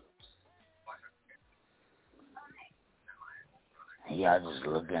shit. And y'all just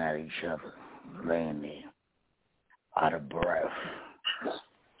looking at each other, laying there, out of breath.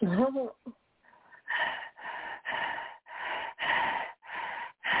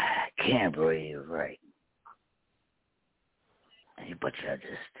 Can't breathe right. But y'all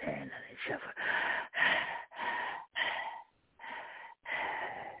just staring at each other.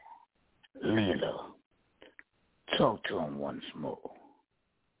 Lilo, talk to him once more.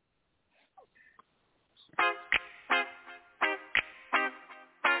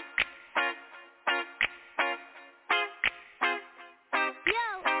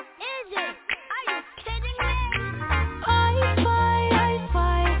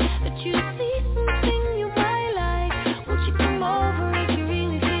 That you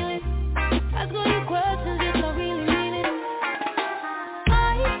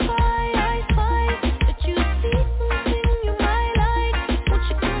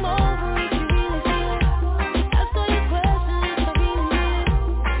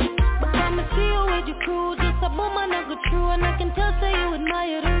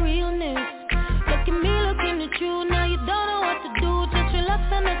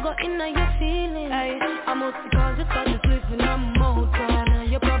got in your feelings. I must because you start to flip in my mouth.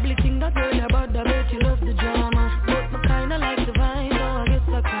 You probably think that girl about that, bet you love the drama. But me kinda like the vibe, so I guess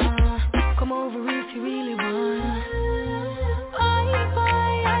I can come over if you really want. I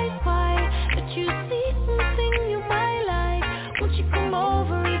spy that you see something you might like. Won't you come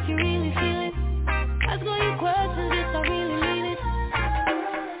over if you really feel it? Ask all your questions if I really need it.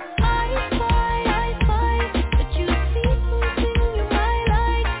 I spy that you see something you might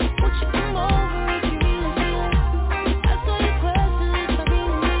like. Won't you come over if you really feel it? Ask all your questions if I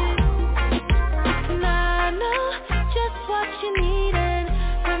really need it. Nah, I know just what you needed.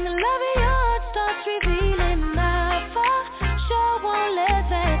 When the love in your heart starts revealing, I for sure won't let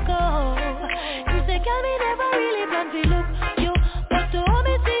that go. You say, can me never really plan to look you, but to hold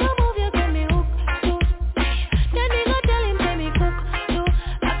me to your move, you get me hooked too. Then he go tell him, say me cook too.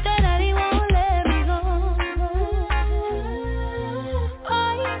 After that he won't let me go. I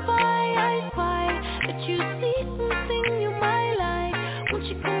spy that you see something you might like. Won't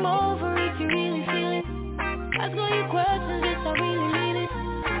you come over if you really feel it? Ask all your questions if I really need it.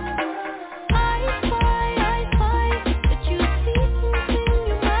 I spy that you see something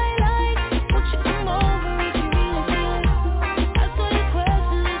you might like. Won't you come over if you really feel it? Ask all your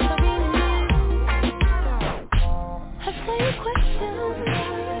questions if I really need it. Ask all your questions.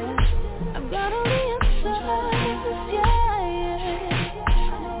 I've got all the answers, yeah.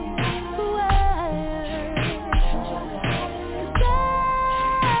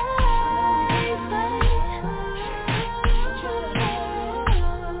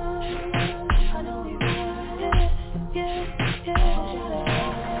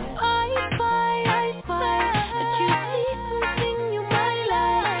 I spy that you see something you might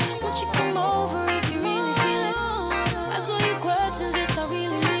like. Won't you come over if you really feel it? Ask all your questions if I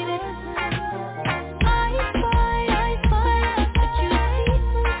really need it. I spy that you see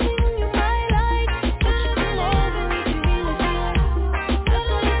something you might like. Won't you come over if you really feel it? Ask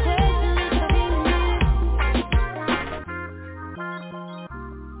all your questions if I really need it.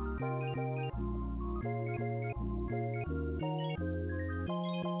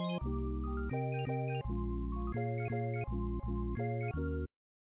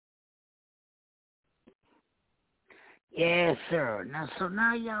 Yes, sir.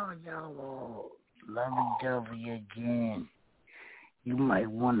 Now y'all all lovey-dovey again. You might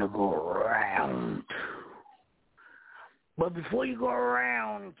want to go around. But before you go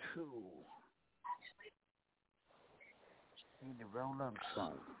around two, you need to roll up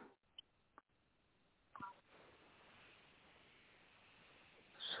some.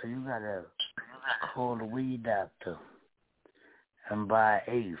 So you gotta call the weed doctor and buy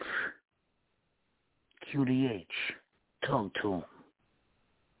eighth. QDH. Talk to him.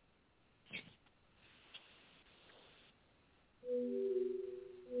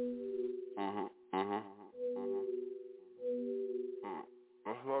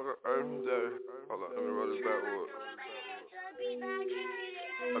 I'm smoking every day. Hold on, let me roll this backwood.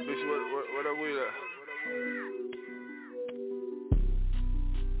 Bitch, what that weed at?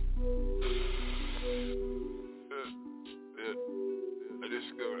 Yeah. This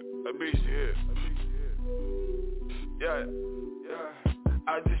is good. That bitch here. Yeah.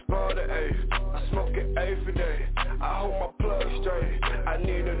 I just bought an eighth. I smoke an eighth a day. I hold my plug straight. I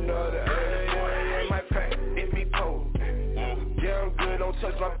need another eighth. Yeah, my pack, it be cold. Yeah, I'm good, don't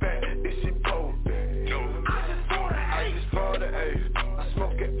touch my back. This shit cold. I just bought an eighth. I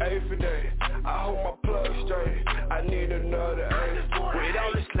smoke an eighth a day. I hold my plug straight. I need another eighth. With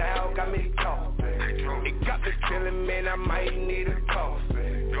all this loud, got me coughing. It got me feeling, man, I might need a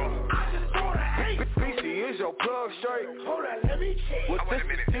coffee. BC, is your plug straight? Hold on, let me check. Well, this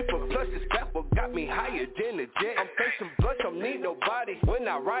is deeper, plus this baffle got me higher than a jet. I'm facing blood, don't need nobody when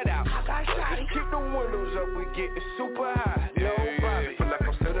I ride out. Just keep the windows up, we getting super high. Nobody feel like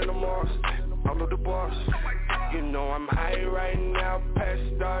I'm still in the Mars. I'm the boss. You know I'm high right now, past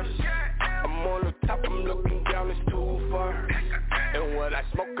stars. I'm on the top, I'm looking down, it's too far. And what I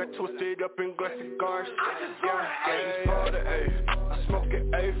smoke, I twist it up in glass cigars. Yeah, I just bought an eighth. I smoke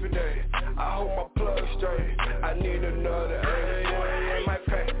an eighth a day. I hold my plug straight. I need another eighth. Yeah, my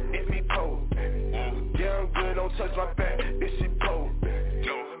pack, it be cold. Yeah, I'm good, don't touch my back. This shit cold.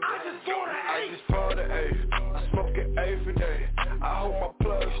 I just bought an eighth. I smoke an eighth a day. I hold my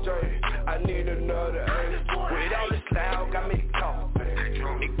plug straight. I need another eighth. With all this loud, got me coughing.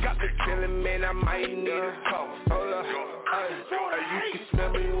 It got me feeling, man, I might need a cough. Hold up. You can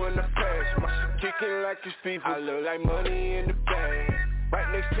smell me when I pass. My shit kicking like it's FIFA. I look like money in the bag.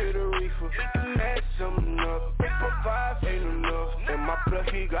 right next to the reefer. We can match something up, paper 5 ain't enough. And my plug,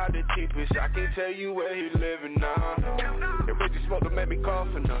 he got the cheapest, I can't tell you where he living now. The rich smoke to make me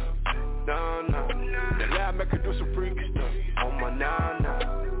cough enough. Nah. The lab make her do some freaky stuff. On my nah.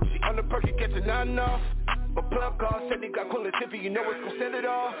 She on the perky, catch a 9 off. But plug call said he got cool and tippy, you know what's gon' set it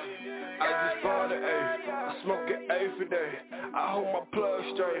off? I just bought an A, I smoke an A for day. I hold my plug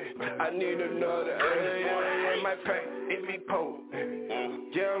straight, I need another A. Yeah, my pack, it be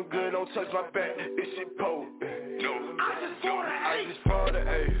potent. Yeah, I'm good, don't touch my back, this shit potent. I just bought an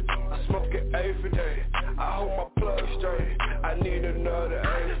A, I smoke an A for day. I hold my plug straight, I need another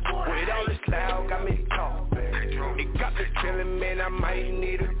A. With all this loud, got me coughing. It got me feeling, man, I might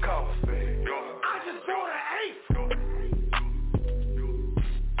need a coffee. I just bought an A.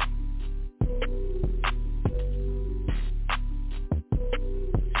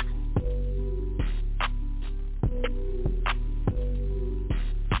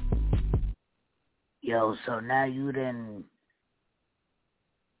 Yo, so now you done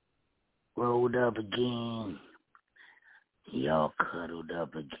rolled up again. Y'all cuddled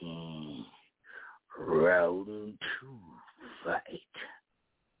up again. Round to fight.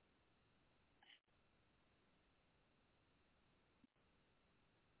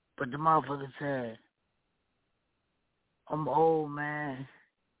 But the motherfucker said, I'm old, man.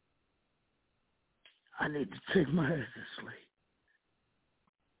 I need to take my ass to sleep.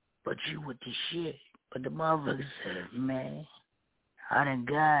 But you with the shit. But the motherfucker said, man, I done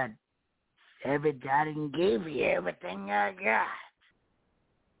gave you everything I got.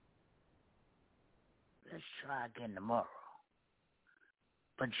 Let's try again tomorrow.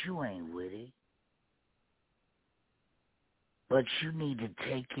 But you ain't with it. But you need to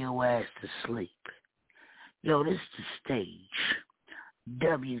take your ass to sleep. Yo, this is the stage.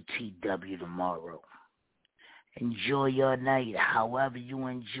 WTW tomorrow. Enjoy your night however you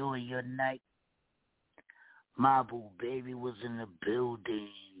enjoy your night. Mabu Baby was in the building.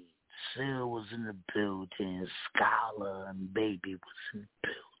 Sil was in the building. Scholar and Baby was in the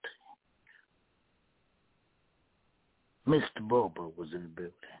building. Mr. Bobo was in the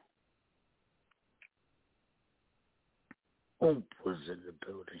building. Oomp was in the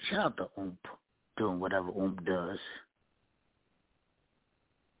building. Shout out to Oomp, doing whatever Oomp does.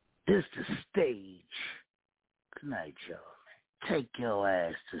 This the stage. Good night, y'all. Take your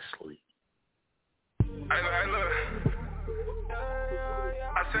ass to sleep. Hey, look.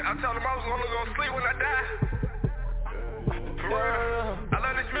 I told him I was only gonna sleep when I die. For real. I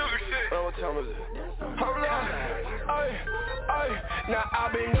love this music shit. What time is it? Hold on. Ay. Now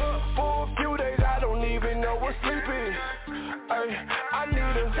I've been up for a few days. I don't even know what sleep is. Ay, I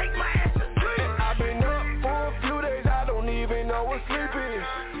need to take my ass to sleep. I've been up for a few days. I don't even know what sleep is.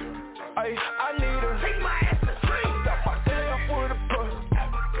 Ay, I need to take my ass to sleep. Stop myself with a push.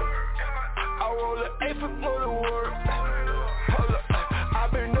 I roll an 8 for the work. Hold up.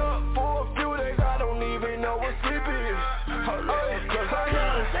 I've been up for a few days. I don't even know what sleep is. Hold up. Cause I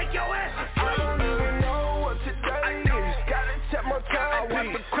gotta take your ass to sleep. I don't even know what today is. Gotta check my time. I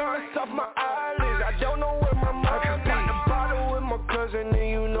wipe the crust off my eyelids. I don't know where my mind be. The bottle with my cousin and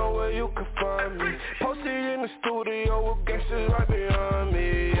you know where you can find me. Posted in the studio with gangsters right behind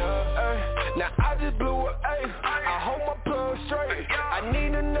me. Now I just blew an A. I hold my plug straight. I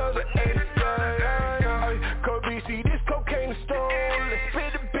need another A. Cause BC, this cocaine is strong. Let's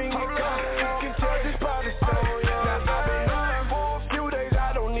spit the bean. You can tell this body stone. Now I've been up for a few days.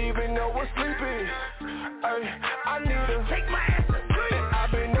 I don't even know what sleep is. I need to take my ass to sleep.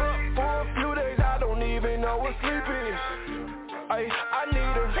 I've been up for a few days. I don't even know what sleep is. I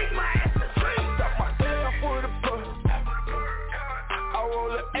need to take my ass to sleep. Stop myself with a push. I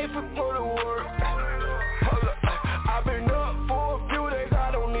roll an 8 for the work. Hold up. I've been up for a few days.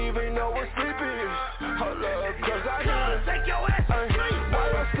 I don't even know what sleep is. Hold up. Cause I need to take your ass to sleep.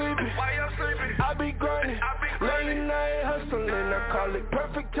 Why you sleeping? I be grinding. Late night hustling. I call it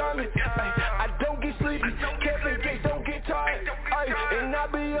perfect timing. I don't get sleepy. Kevin Gates don't get tired. And I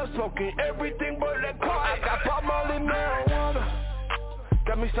be up smoking everything but that quiet. I got pop molly marijuana.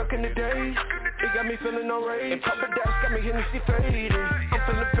 Got me stuck in the days. It got me feeling no rage. And Papa Dash got me Hennessy fading. I'm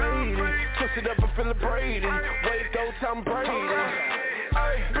feeling fading. Twist it up, I'm feeling braiding. Wait, though, Tom Brady.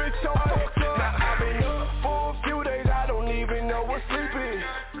 Ay, bitch, so fucked up. Now I've been up for a few days. I don't even know what sleep is.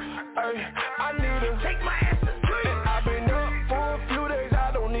 Ay, I need to take my ass to sleep. I've been up for a few days.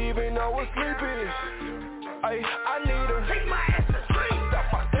 I don't even know what sleep is. Ay, I need to take my ass to sleep. Stop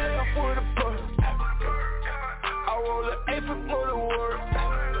myself with a push. I roll an 8 for the work.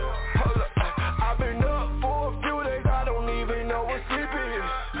 Hold up. I've been up for a few days. I don't even know what sleep is.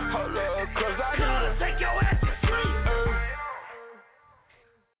 Hold up. Cause I